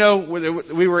said,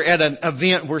 we were at an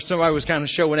event where somebody was kind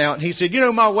of showing out, and he said,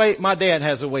 my dad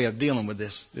has a way of dealing with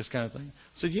this kind of thing. I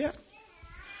said, yeah.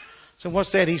 So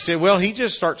what's that? He said, well, he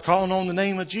just starts calling on the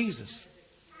name of Jesus.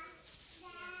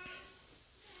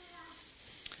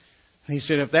 And he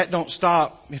said, if that doesn't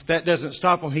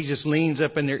stop him, he just leans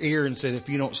up in their ear and said, if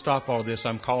you don't stop all this,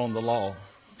 I'm calling the law.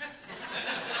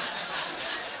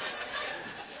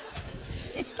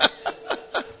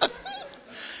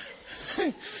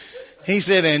 He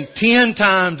said, and 10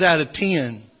 times out of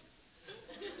 10,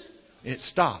 it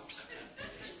stops.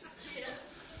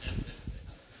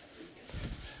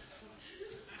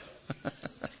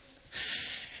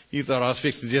 You thought I was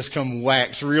fixing to just come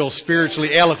wax real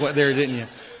spiritually eloquent there, didn't you?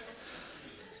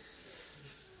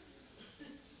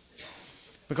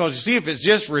 Because you see, if it's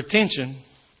just for attention,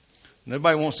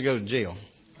 nobody wants to go to jail.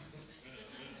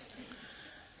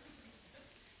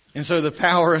 And so the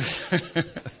power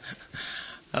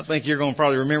I think you're going to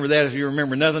probably remember that if you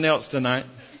remember nothing else tonight.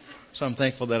 So I'm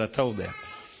thankful that I told that.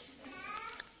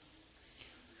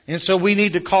 And so we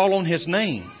need to call on His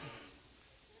name.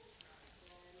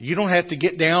 You don't have to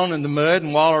get down in the mud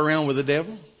and wallow around with the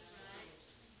devil.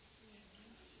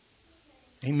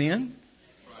 Amen.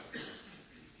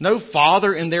 No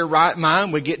father in their right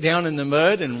mind would get down in the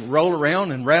mud and roll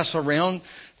around and wrestle around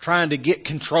trying to get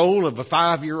control of a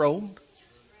 5-year-old.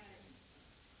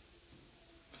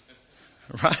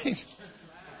 Right?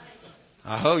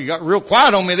 Oh, you got real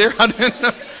quiet on me there. I didn't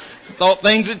know. Thought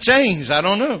things had changed. I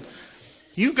don't know.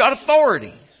 You've got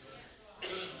authority.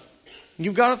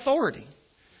 You've got authority.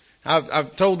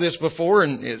 I've told this before,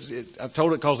 and I've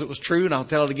told it because it was true, and I'll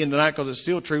tell it again tonight because it's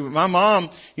still true. But my mom,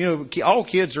 all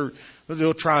kids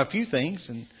they'll try a few things,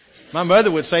 and my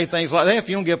mother would say things like that. If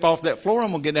you don't get up off that floor,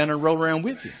 I'm going to get down there and roll around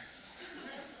with you.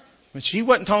 But she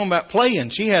wasn't talking about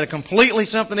playing. She had a completely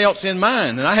something else in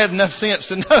mind, and I had enough sense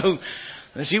to know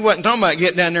that she wasn't talking about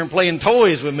getting down there and playing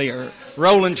toys with me or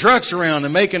rolling trucks around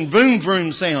and making vroom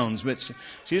vroom sounds. But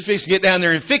she was fixing to get down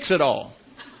there and fix it all.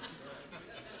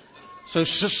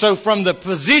 So from the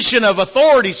position of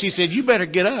authority, she said, you better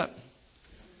get up.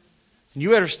 You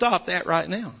better stop that right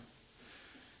now.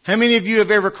 How many of you have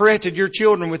ever corrected your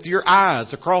children with your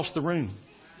eyes across the room?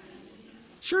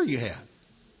 Sure you have.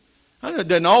 I know it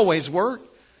doesn't always work,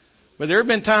 but there have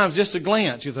been times just a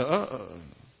glance, you thought,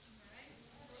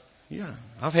 yeah,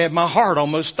 I've had my heart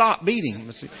almost stop beating.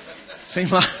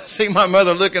 See my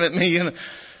mother looking at me.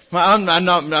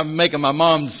 I'm making my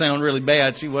mom sound really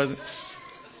bad. She wasn't.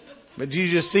 But you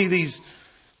just see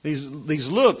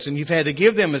these looks, and you've had to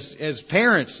give them as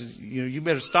parents. You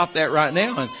better stop that right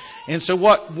now. And so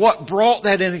what brought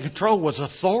that into control was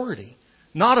authority,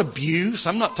 not abuse.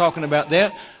 I'm not talking about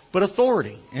that, but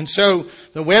authority. And so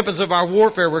the weapons of our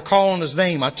warfare, we're calling His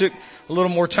name. I took a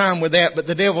little more time with that, but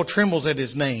the devil trembles at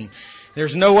his name.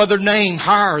 There's no other name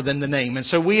higher than the name. And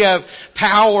so we have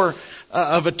power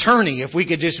of attorney, if we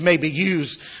could just maybe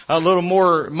use a little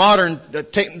more modern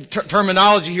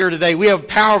terminology here today. We have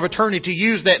power of attorney to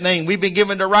use that name. We've been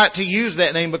given the right to use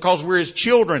that name because we're His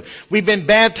children. We've been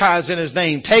baptized in His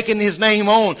name, taken His name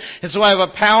on. And so I have a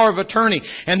power of attorney.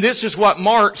 And this is what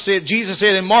Mark said. Jesus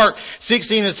said in Mark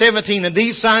 16 and 17, and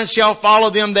these signs shall follow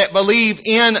them that believe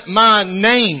in my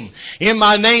name. In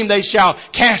my name they shall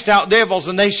cast out devils,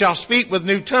 and they shall speak with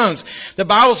new tongues. The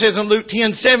Bible says in Luke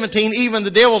 10:17, even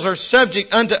the devils are subject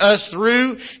unto us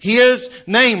through His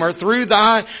name, or through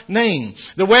thy name.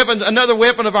 Another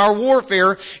weapon of our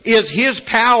warfare is His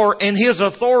power and His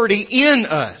authority in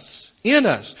us. In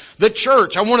us. The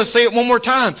church, I want to say it one more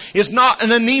time, is not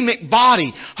an anemic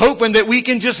body hoping that we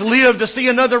can just live to see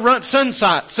another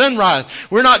sunrise.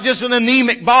 We're not just an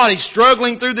anemic body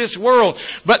struggling through this world.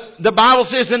 But the Bible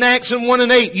says in Acts 1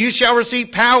 and 8, you shall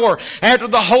receive power after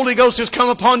the Holy Ghost has come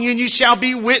upon you, and you shall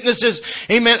be witnesses,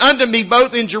 amen, unto me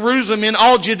both in Jerusalem, in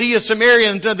all Judea, Samaria,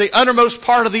 and to the uttermost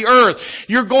part of the earth.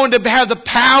 You're going to have the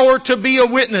power to be a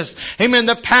witness. Amen.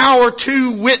 The power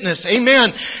to witness. Amen.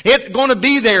 It's going to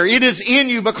be there. It is in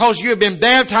you because you have been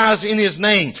baptized in His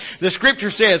name. The scripture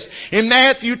says in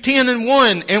Matthew 10 and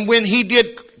 1, and when He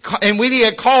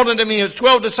had called unto me His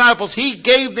 12 disciples, He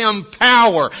gave them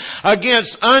power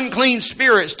against unclean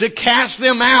spirits to cast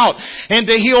them out and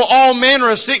to heal all manner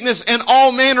of sickness and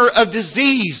all manner of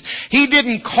disease. He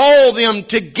didn't call them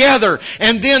together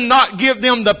and then not give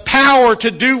them the power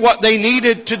to do what they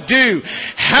needed to do.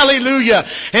 Hallelujah.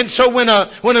 And so when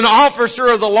an officer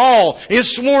of the law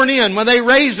is sworn in, when they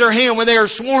raise their hand, when they are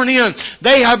sworn in,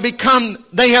 they have become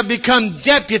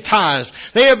deputized.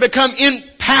 They have become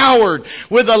empowered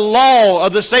with the law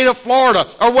of the state of Florida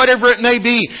or whatever it may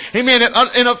be. Amen.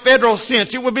 In a federal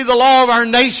sense, it would be the law of our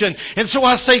nation. And so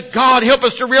I say, God, help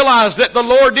us to realize that the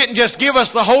Lord didn't just give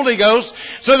us the Holy Ghost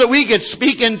so that we could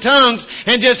speak in tongues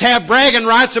and just have bragging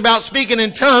rights about speaking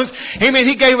in tongues. Amen.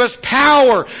 He gave us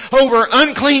power over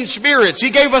unclean spirits.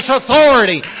 He gave us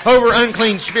authority over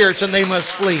unclean spirits, and they must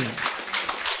flee.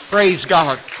 Praise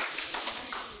God.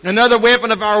 Another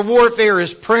weapon of our warfare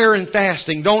is prayer and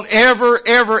fasting. Don't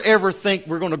ever think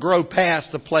we're going to grow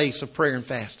past the place of prayer and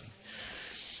fasting.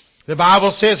 The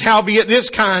Bible says, howbeit this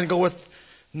kind goeth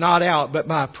not out but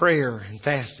by prayer and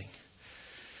fasting.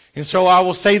 And so I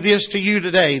will say this to you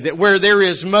today, that where there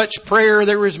is much prayer,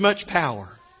 there is much power.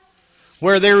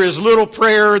 Where there is little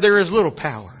prayer, there is little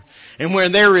power. And where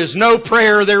there is no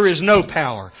prayer, there is no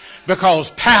power. Because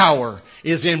power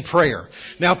is in prayer.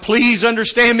 Now please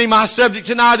understand me, my subject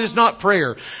tonight is not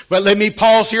prayer. But let me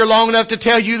pause here long enough to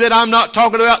tell you that I'm not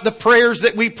talking about the prayers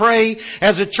that we pray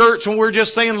as a church when we're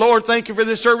just saying, Lord, thank you for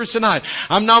this service tonight.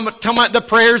 I'm not talking about the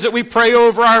prayers that we pray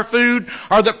over our food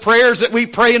or the prayers that we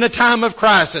pray in a time of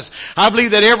crisis. I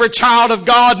believe that every child of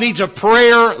God needs a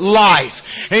prayer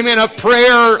life. Amen. A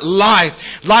prayer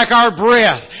life. Like our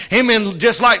breath. Amen.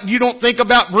 Just like you don't think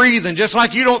about breathing. Just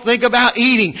like you don't think about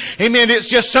eating. Amen. It's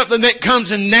just something that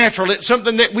comes in natural. It's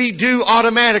something that we do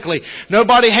automatically.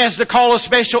 Nobody has to call a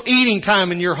special eating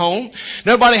time in your home.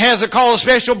 Nobody has to call a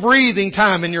special breathing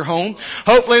time in your home.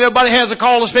 Hopefully nobody has to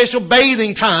call a special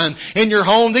bathing time in your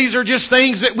home. These are just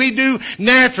things that we do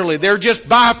naturally. They're just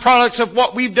byproducts of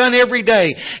what we've done every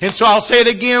day. And so I'll say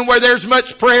it again, where there's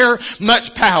much prayer,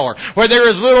 much power. Where there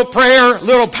is little prayer,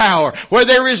 little power. Where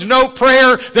there is no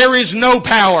prayer, there is no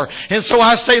power. And so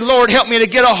I say, Lord, help me to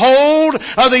get a hold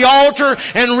of the altar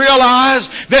and realize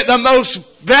that the most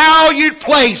valued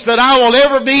place that I will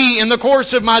ever be in the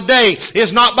course of my day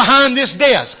is not behind this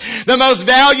desk. The most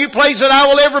valued place that I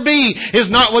will ever be is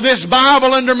not with this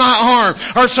Bible under my arm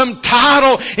or some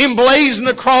title emblazoned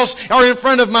across or in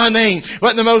front of my name.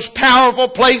 But the most powerful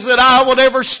place that I will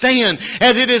ever stand,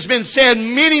 as it has been said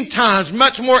many times,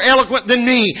 much more eloquent than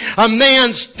me, a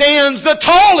man stands the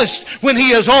tallest when he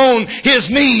is on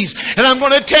his knees. And I'm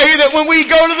going to tell you that when we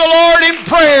go to the Lord in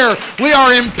prayer, we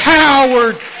are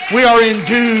empowered. We are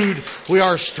endued. We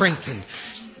are strengthened.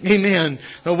 Amen.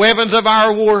 The weapons of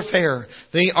our warfare,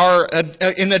 they are,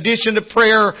 in addition to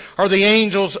prayer, are the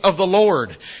angels of the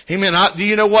Lord. Amen. Do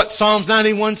you know what Psalms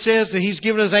 91 says? That He's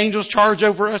given His angels charge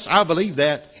over us? I believe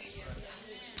that.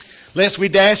 Lest we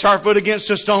dash our foot against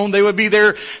a stone, they would be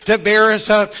there to bear us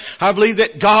up. I believe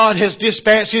that God has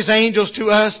dispatched His angels to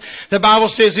us. The Bible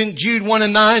says in Jude 1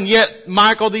 and 9, yet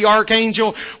Michael the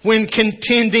archangel, when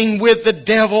contending with the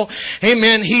devil,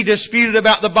 amen, he disputed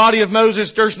about the body of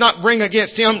Moses, durst not bring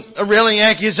against him a railing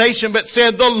accusation, but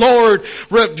said, the Lord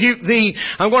rebuke thee.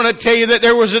 I'm going to tell you that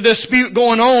there was a dispute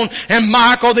going on, and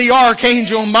Michael the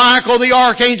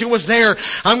archangel was there.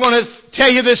 I'm going to tell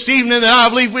you this evening that I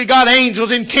believe we got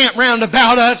angels encamped round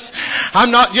about us.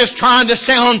 I'm not just trying to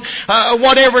sound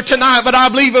whatever tonight, but I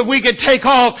believe if we could take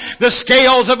off the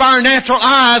scales of our natural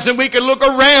eyes and we could look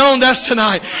around us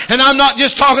tonight. And I'm not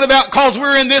just talking about because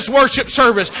we're in this worship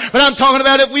service, but I'm talking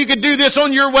about if we could do this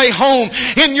on your way home,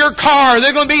 in your car,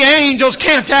 there are going to be angels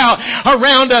camped out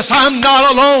around us. I'm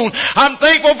not alone. I'm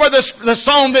thankful for the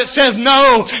song that says,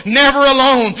 no, never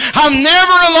alone. I'm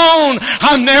never alone.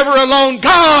 I'm never alone.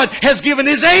 God has given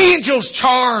His angels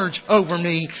charge over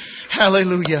me.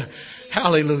 Hallelujah.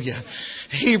 Hallelujah.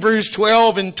 Hebrews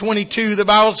 12:22, the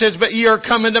Bible says, but ye are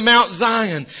coming to Mount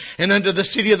Zion and unto the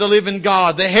city of the living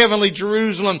God, the heavenly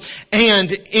Jerusalem,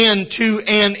 and into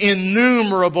an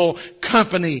innumerable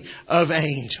company of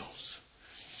angels.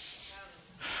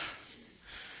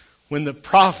 When the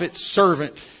prophet's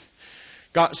servant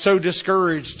got so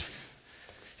discouraged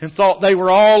and thought they were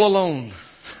all alone,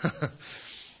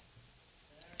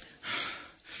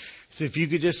 so if you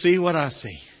could just see what I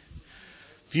see.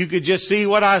 If you could just see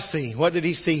what I see. What did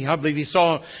he see? I believe he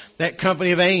saw that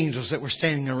company of angels that were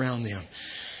standing around them.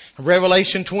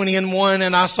 Revelation 20:1,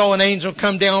 and I saw an angel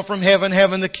come down from heaven,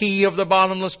 having the key of the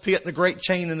bottomless pit, the great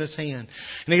chain in his hand.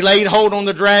 And he laid hold on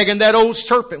the dragon, that old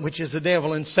serpent, which is the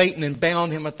devil and Satan, and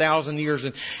bound him 1,000 years,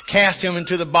 and cast him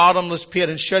into the bottomless pit,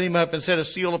 and shut him up, and set a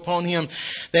seal upon him,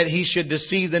 that he should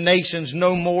deceive the nations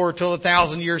no more till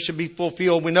 1,000 years should be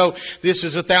fulfilled. We know this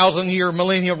is 1,000-year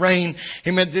millennial reign.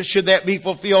 Amen. Should that be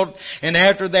fulfilled? And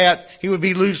after that, he would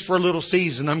be loosed for a little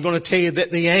season. I'm going to tell you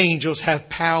that the angels have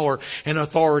power and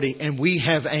authority, and we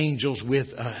have angels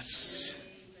with us.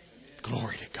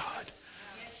 Glory to God.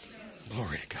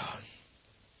 Glory to God.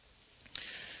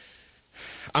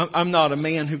 I'm not a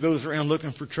man who goes around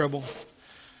looking for trouble.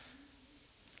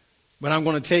 But I'm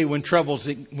going to tell you, when troubles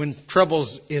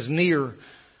is near,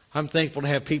 I'm thankful to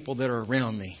have people that are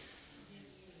around me.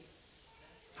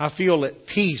 I feel at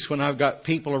peace when I've got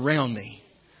people around me.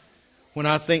 When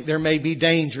I think there may be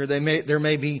danger, there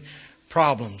may be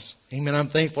problems. Amen. I'm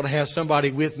thankful to have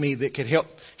somebody with me that could help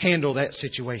handle that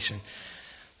situation.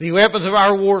 The weapons of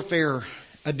our warfare,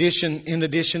 in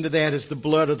addition to that, is the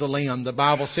blood of the Lamb. The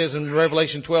Bible says in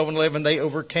Revelation 12:11, they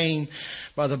overcame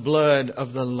by the blood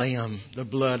of the Lamb. The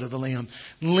blood of the Lamb.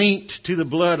 Linked to the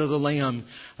blood of the Lamb,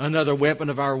 another weapon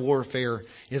of our warfare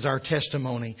is our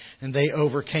testimony. And they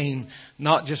overcame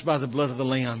not just by the blood of the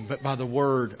Lamb, but by the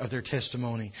word of their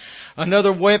testimony.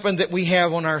 Another weapon that we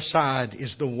have on our side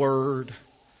is the Word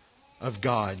of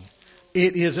God.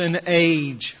 It is an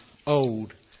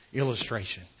age-old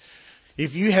illustration.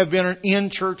 If you have been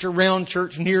in church, around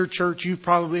church, near church, you've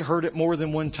probably heard it more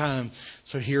than one time.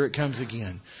 So here it comes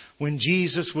again. When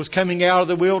Jesus was coming out of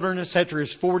the wilderness after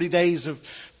his 40 days of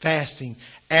fasting,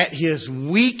 at his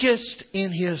weakest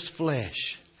in his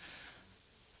flesh,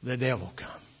 the devil come.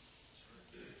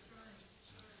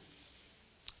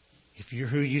 If you're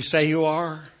who you say you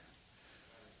are,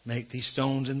 make these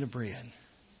stones into bread.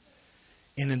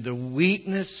 And in the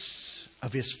weakness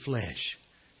of his flesh,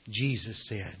 Jesus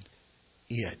said,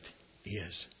 it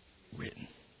is written.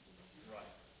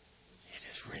 It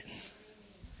is written.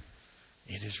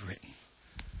 It is written.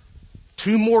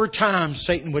 2 more times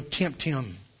Satan would tempt him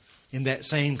in that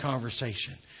same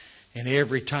conversation. And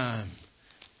every time,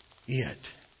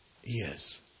 it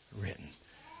is written.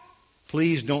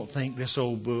 Please don't think this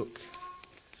old book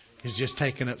is just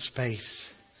taking up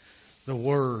space. The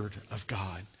Word of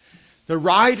God. The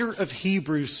writer of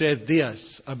Hebrews said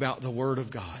this about the Word of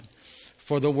God.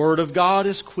 For the Word of God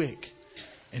is quick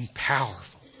and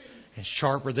powerful and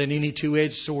sharper than any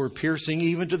two-edged sword, piercing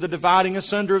even to the dividing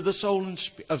asunder of the soul and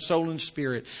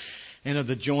spirit, and of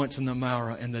the joints and the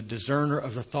marrow, and the discerner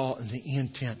of the thought and the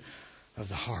intent of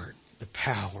the heart. The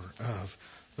power of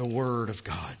the Word of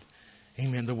God.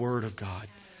 Amen. The Word of God.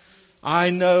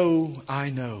 I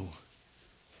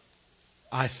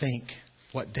think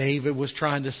what David was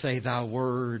trying to say, thy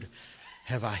word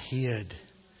have I hid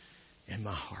in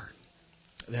my heart,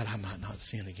 that I might not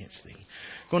sin against thee.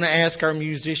 I'm going to ask our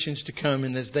musicians to come,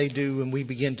 and as they do, and we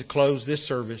begin to close this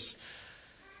service,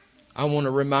 I want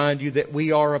to remind you that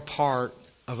we are a part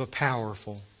of a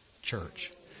powerful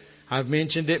church. I've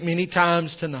mentioned it many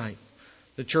times tonight.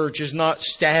 The church is not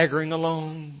staggering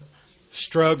along,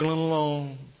 struggling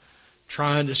along,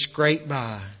 trying to scrape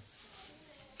by.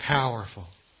 Powerful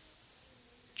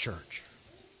church.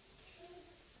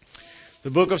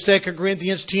 The book of 2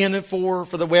 Corinthians 10:4,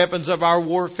 for the weapons of our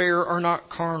warfare are not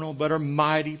carnal, but are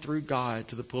mighty through God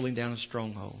to the pulling down of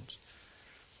strongholds.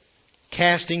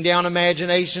 Casting down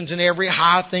imaginations and every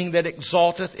high thing that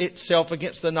exalteth itself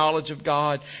against the knowledge of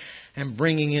God, and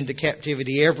bringing into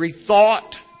captivity every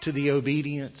thought to the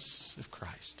obedience of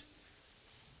Christ.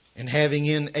 and having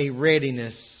in a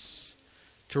readiness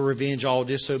to revenge all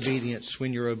disobedience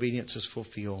when your obedience is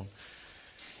fulfilled.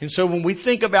 And so when we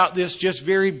think about this, just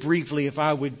very briefly, if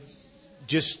I would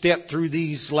just step through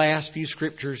these last few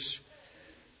scriptures,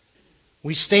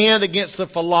 we stand against the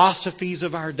philosophies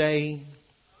of our day,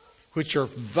 which are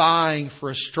vying for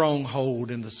a stronghold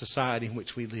in the society in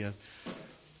which we live.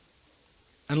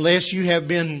 Unless you have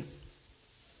been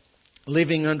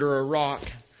living under a rock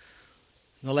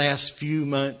in the last few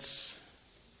months,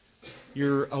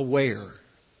 you're aware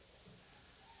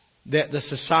that the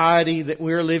society that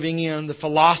we're living in, the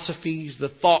philosophies, the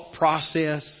thought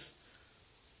process,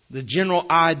 the general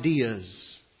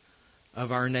ideas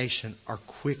of our nation are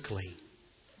quickly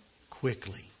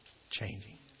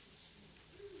changing.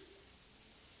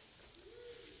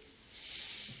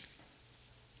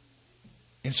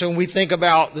 And so when we think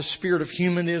about the spirit of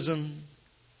humanism,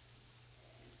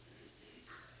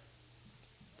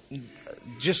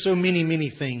 just so many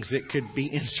things that could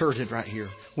be inserted right here.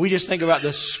 We just think about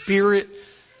the spirit,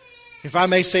 if I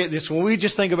may say it this way, we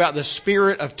just think about the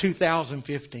spirit of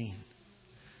 2015.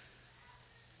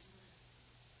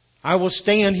 I will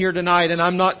stand here tonight, and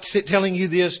I'm not telling you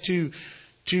this to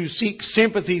seek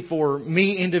sympathy for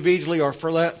me individually or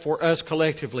for us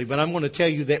collectively, but I'm going to tell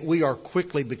you that we are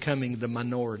quickly becoming the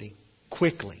minority.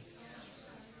 Quickly.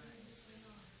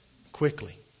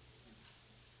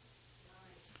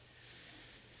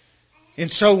 And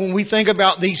so when we think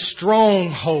about these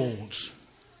strongholds,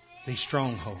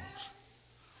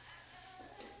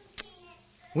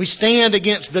 we stand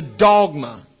against the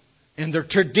dogma and the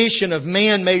tradition of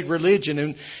man-made religion.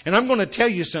 And I'm going to tell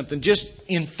you something just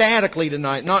emphatically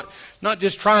tonight, not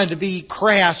just trying to be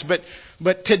crass,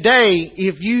 but today,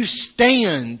 if you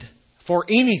stand for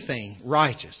anything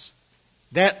righteous,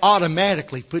 that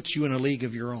automatically puts you in a league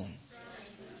of your own.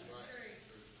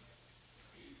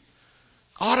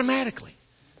 Automatically.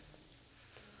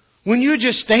 When you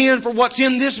just stand for what's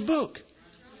in this book.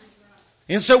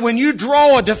 And so when you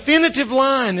draw a definitive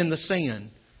line in the sand,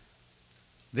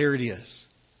 there it is.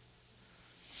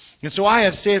 And so I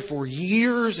have said for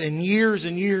years and years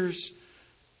and years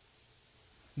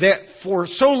that for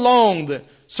so long that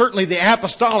certainly the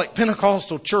apostolic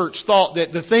Pentecostal church thought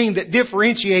that the thing that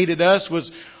differentiated us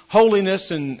was holiness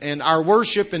and our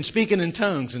worship and speaking in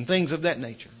tongues and things of that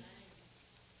nature.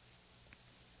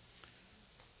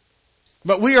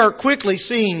 But we are quickly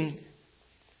seeing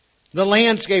the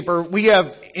landscape, or we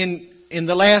have in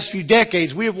the last few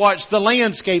decades, we have watched the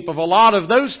landscape of a lot of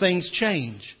those things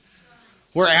change.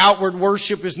 Where outward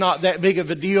worship is not that big of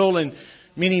a deal, and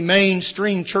many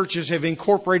mainstream churches have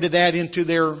incorporated that into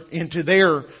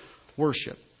their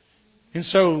worship. And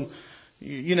so,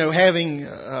 having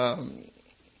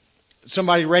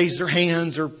somebody raise their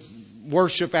hands or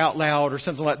worship out loud or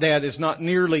something like that is not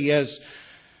nearly as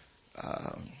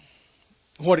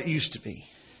what it used to be.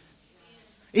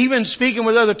 Even speaking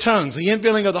with other tongues, the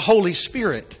infilling of the Holy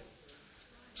Spirit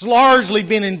has largely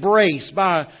been embraced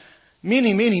by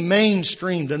many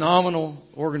mainstream denominational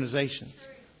organizations.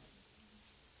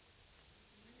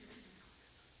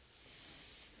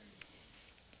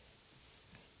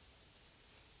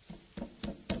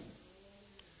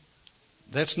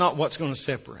 That's not what's going to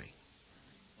separate.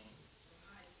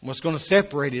 What's going to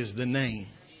separate is the name.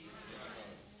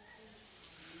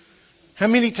 How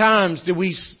many times do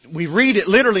we read it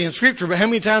literally in Scripture, but how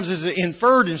many times is it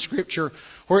inferred in Scripture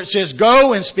where it says,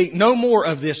 go and speak no more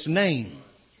of this name?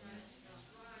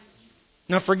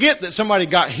 Now forget that somebody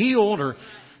got healed, or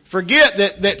forget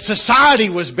that society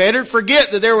was better.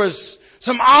 Forget that there was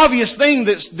some obvious thing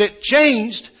that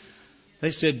changed.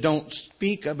 They said, don't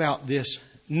speak about this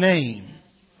name.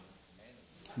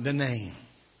 The name.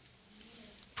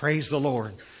 Praise the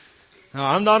Lord.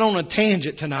 Now, I'm not on a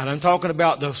tangent tonight. I'm talking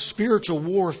about the spiritual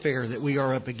warfare that we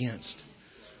are up against.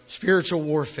 Spiritual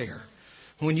warfare.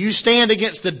 When you stand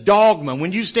against the dogma,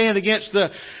 when you stand against the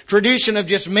tradition of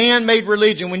just man-made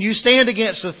religion, when you stand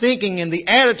against the thinking and the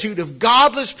attitude of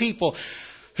godless people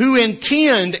who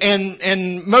intend,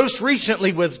 and most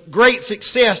recently with great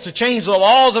success, to change the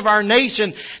laws of our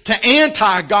nation to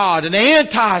anti-God and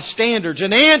anti-standards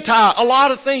and anti a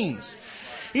lot of things.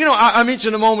 I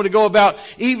mentioned a moment ago about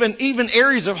even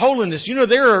areas of holiness.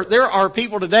 There are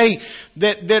people today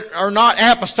that are not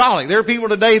apostolic. There are people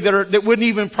today that wouldn't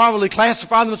even probably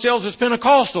classify themselves as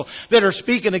Pentecostal, that are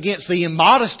speaking against the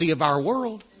immodesty of our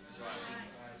world.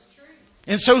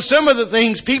 And so some of the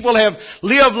things people have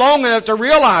lived long enough to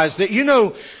realize that,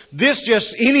 this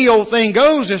just any old thing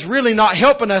goes is really not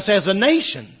helping us as a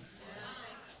nation.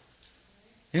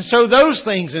 And so those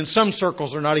things in some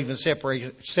circles are not even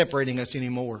separating us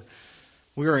anymore.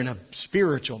 We are in a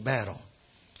spiritual battle.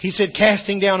 He said,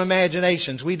 casting down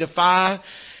imaginations, we defy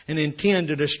and intend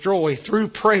to destroy through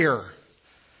prayer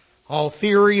all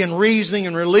theory and reasoning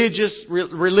and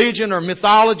religion or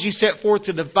mythology set forth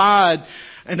to divide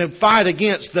and to fight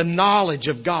against the knowledge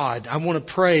of God. I want to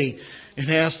pray and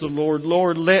ask the Lord,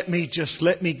 Lord, let me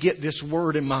get this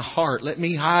word in my heart. Let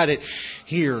me hide it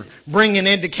here. Bringing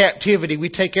into captivity, we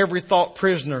take every thought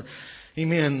prisoner.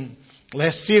 Amen.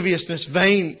 Lasciviousness,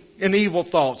 vain and evil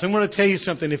thoughts. I'm going to tell you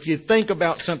something. If you think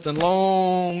about something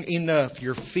long enough,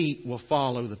 your feet will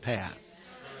follow the path.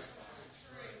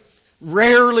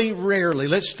 Rarely,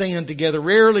 let's stand together.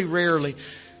 Rarely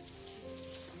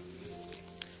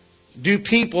do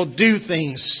people do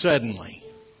things suddenly.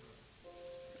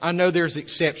 I know there's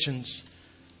exceptions.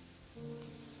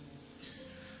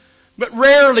 But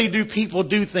rarely do people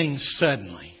do things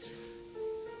suddenly.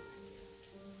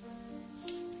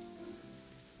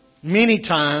 Many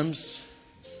times,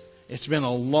 it's been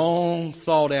a long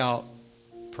thought out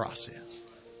process.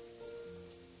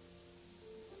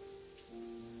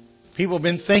 People have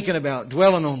been thinking about,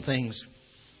 dwelling on things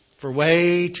for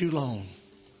way too long.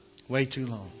 Way too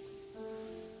long.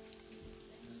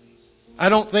 I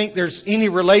don't think there's any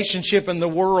relationship in the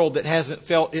world that hasn't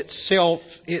felt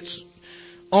itself its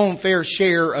own fair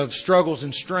share of struggles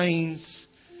and strains.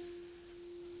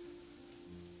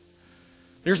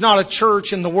 There's not a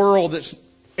church in the world that's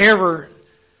ever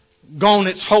gone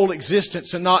its whole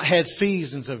existence and not had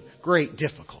seasons of great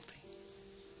difficulty.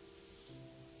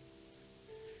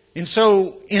 And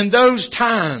so, in those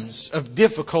times of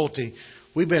difficulty,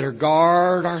 we better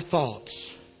guard our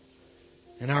thoughts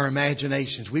and our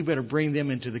imaginations. We better bring them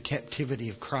into the captivity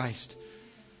of Christ.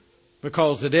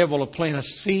 Because the devil will plant a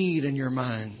seed in your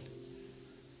mind.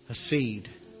 A seed.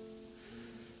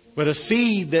 But a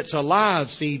seed that's a live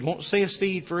seed won't stay a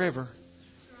seed forever.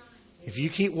 If you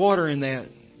keep watering that,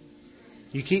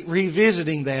 you keep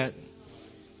revisiting that,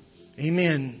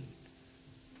 amen.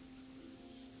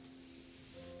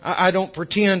 I don't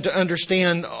pretend to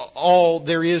understand all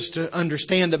there is to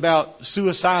understand about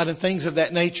suicide and things of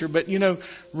that nature. But,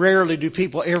 rarely do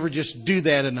people ever just do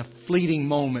that in a fleeting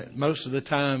moment. Most of the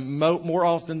time, more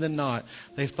often than not,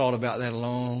 they've thought about that a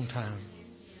long time.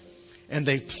 And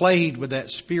they've played with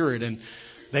that spirit. And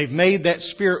they've made that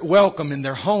spirit welcome in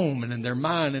their home and in their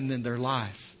mind and in their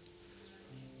life.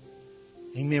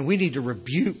 Amen. We need to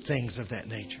rebuke things of that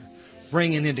nature.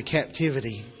 Bringing into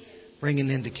captivity.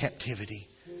 Bringing into captivity.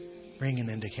 Bringing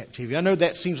into captivity. I know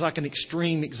that seems like an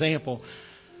extreme example.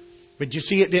 But you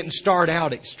see, it didn't start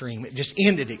out extreme. It just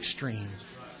ended extreme.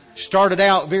 It started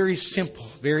out very simple,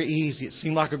 very easy. It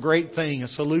seemed like a great thing, a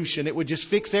solution. It would just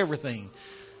fix everything.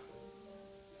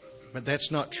 But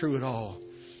that's not true at all.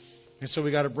 And so we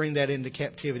got to bring that into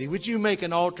captivity. Would you make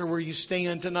an altar where you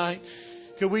stand tonight?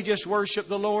 Could we just worship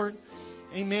the Lord?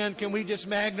 Amen. Can we just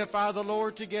magnify the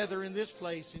Lord together in this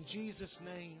place in Jesus'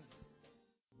 name?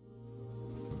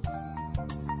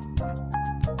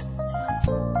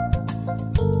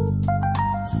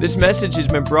 This message has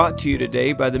been brought to you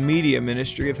today by the media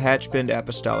ministry of Hatchbend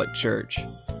Apostolic Church.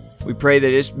 We pray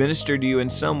that it's ministered to you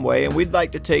in some way, and we'd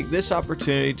like to take this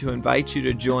opportunity to invite you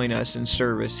to join us in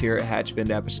service here at Hatchbend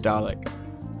Apostolic.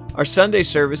 Our Sunday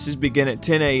services begin at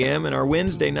 10 a.m. and our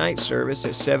Wednesday night service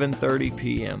at 7:30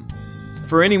 p.m.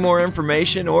 For any more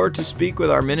information or to speak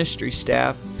with our ministry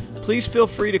staff, please feel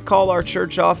free to call our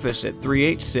church office at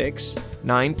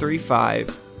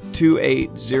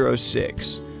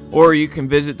 386-935-2806, or you can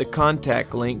visit the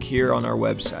contact link here on our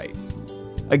website.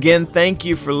 Again, thank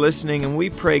you for listening, and we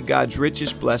pray God's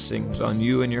richest blessings on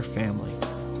you and your family.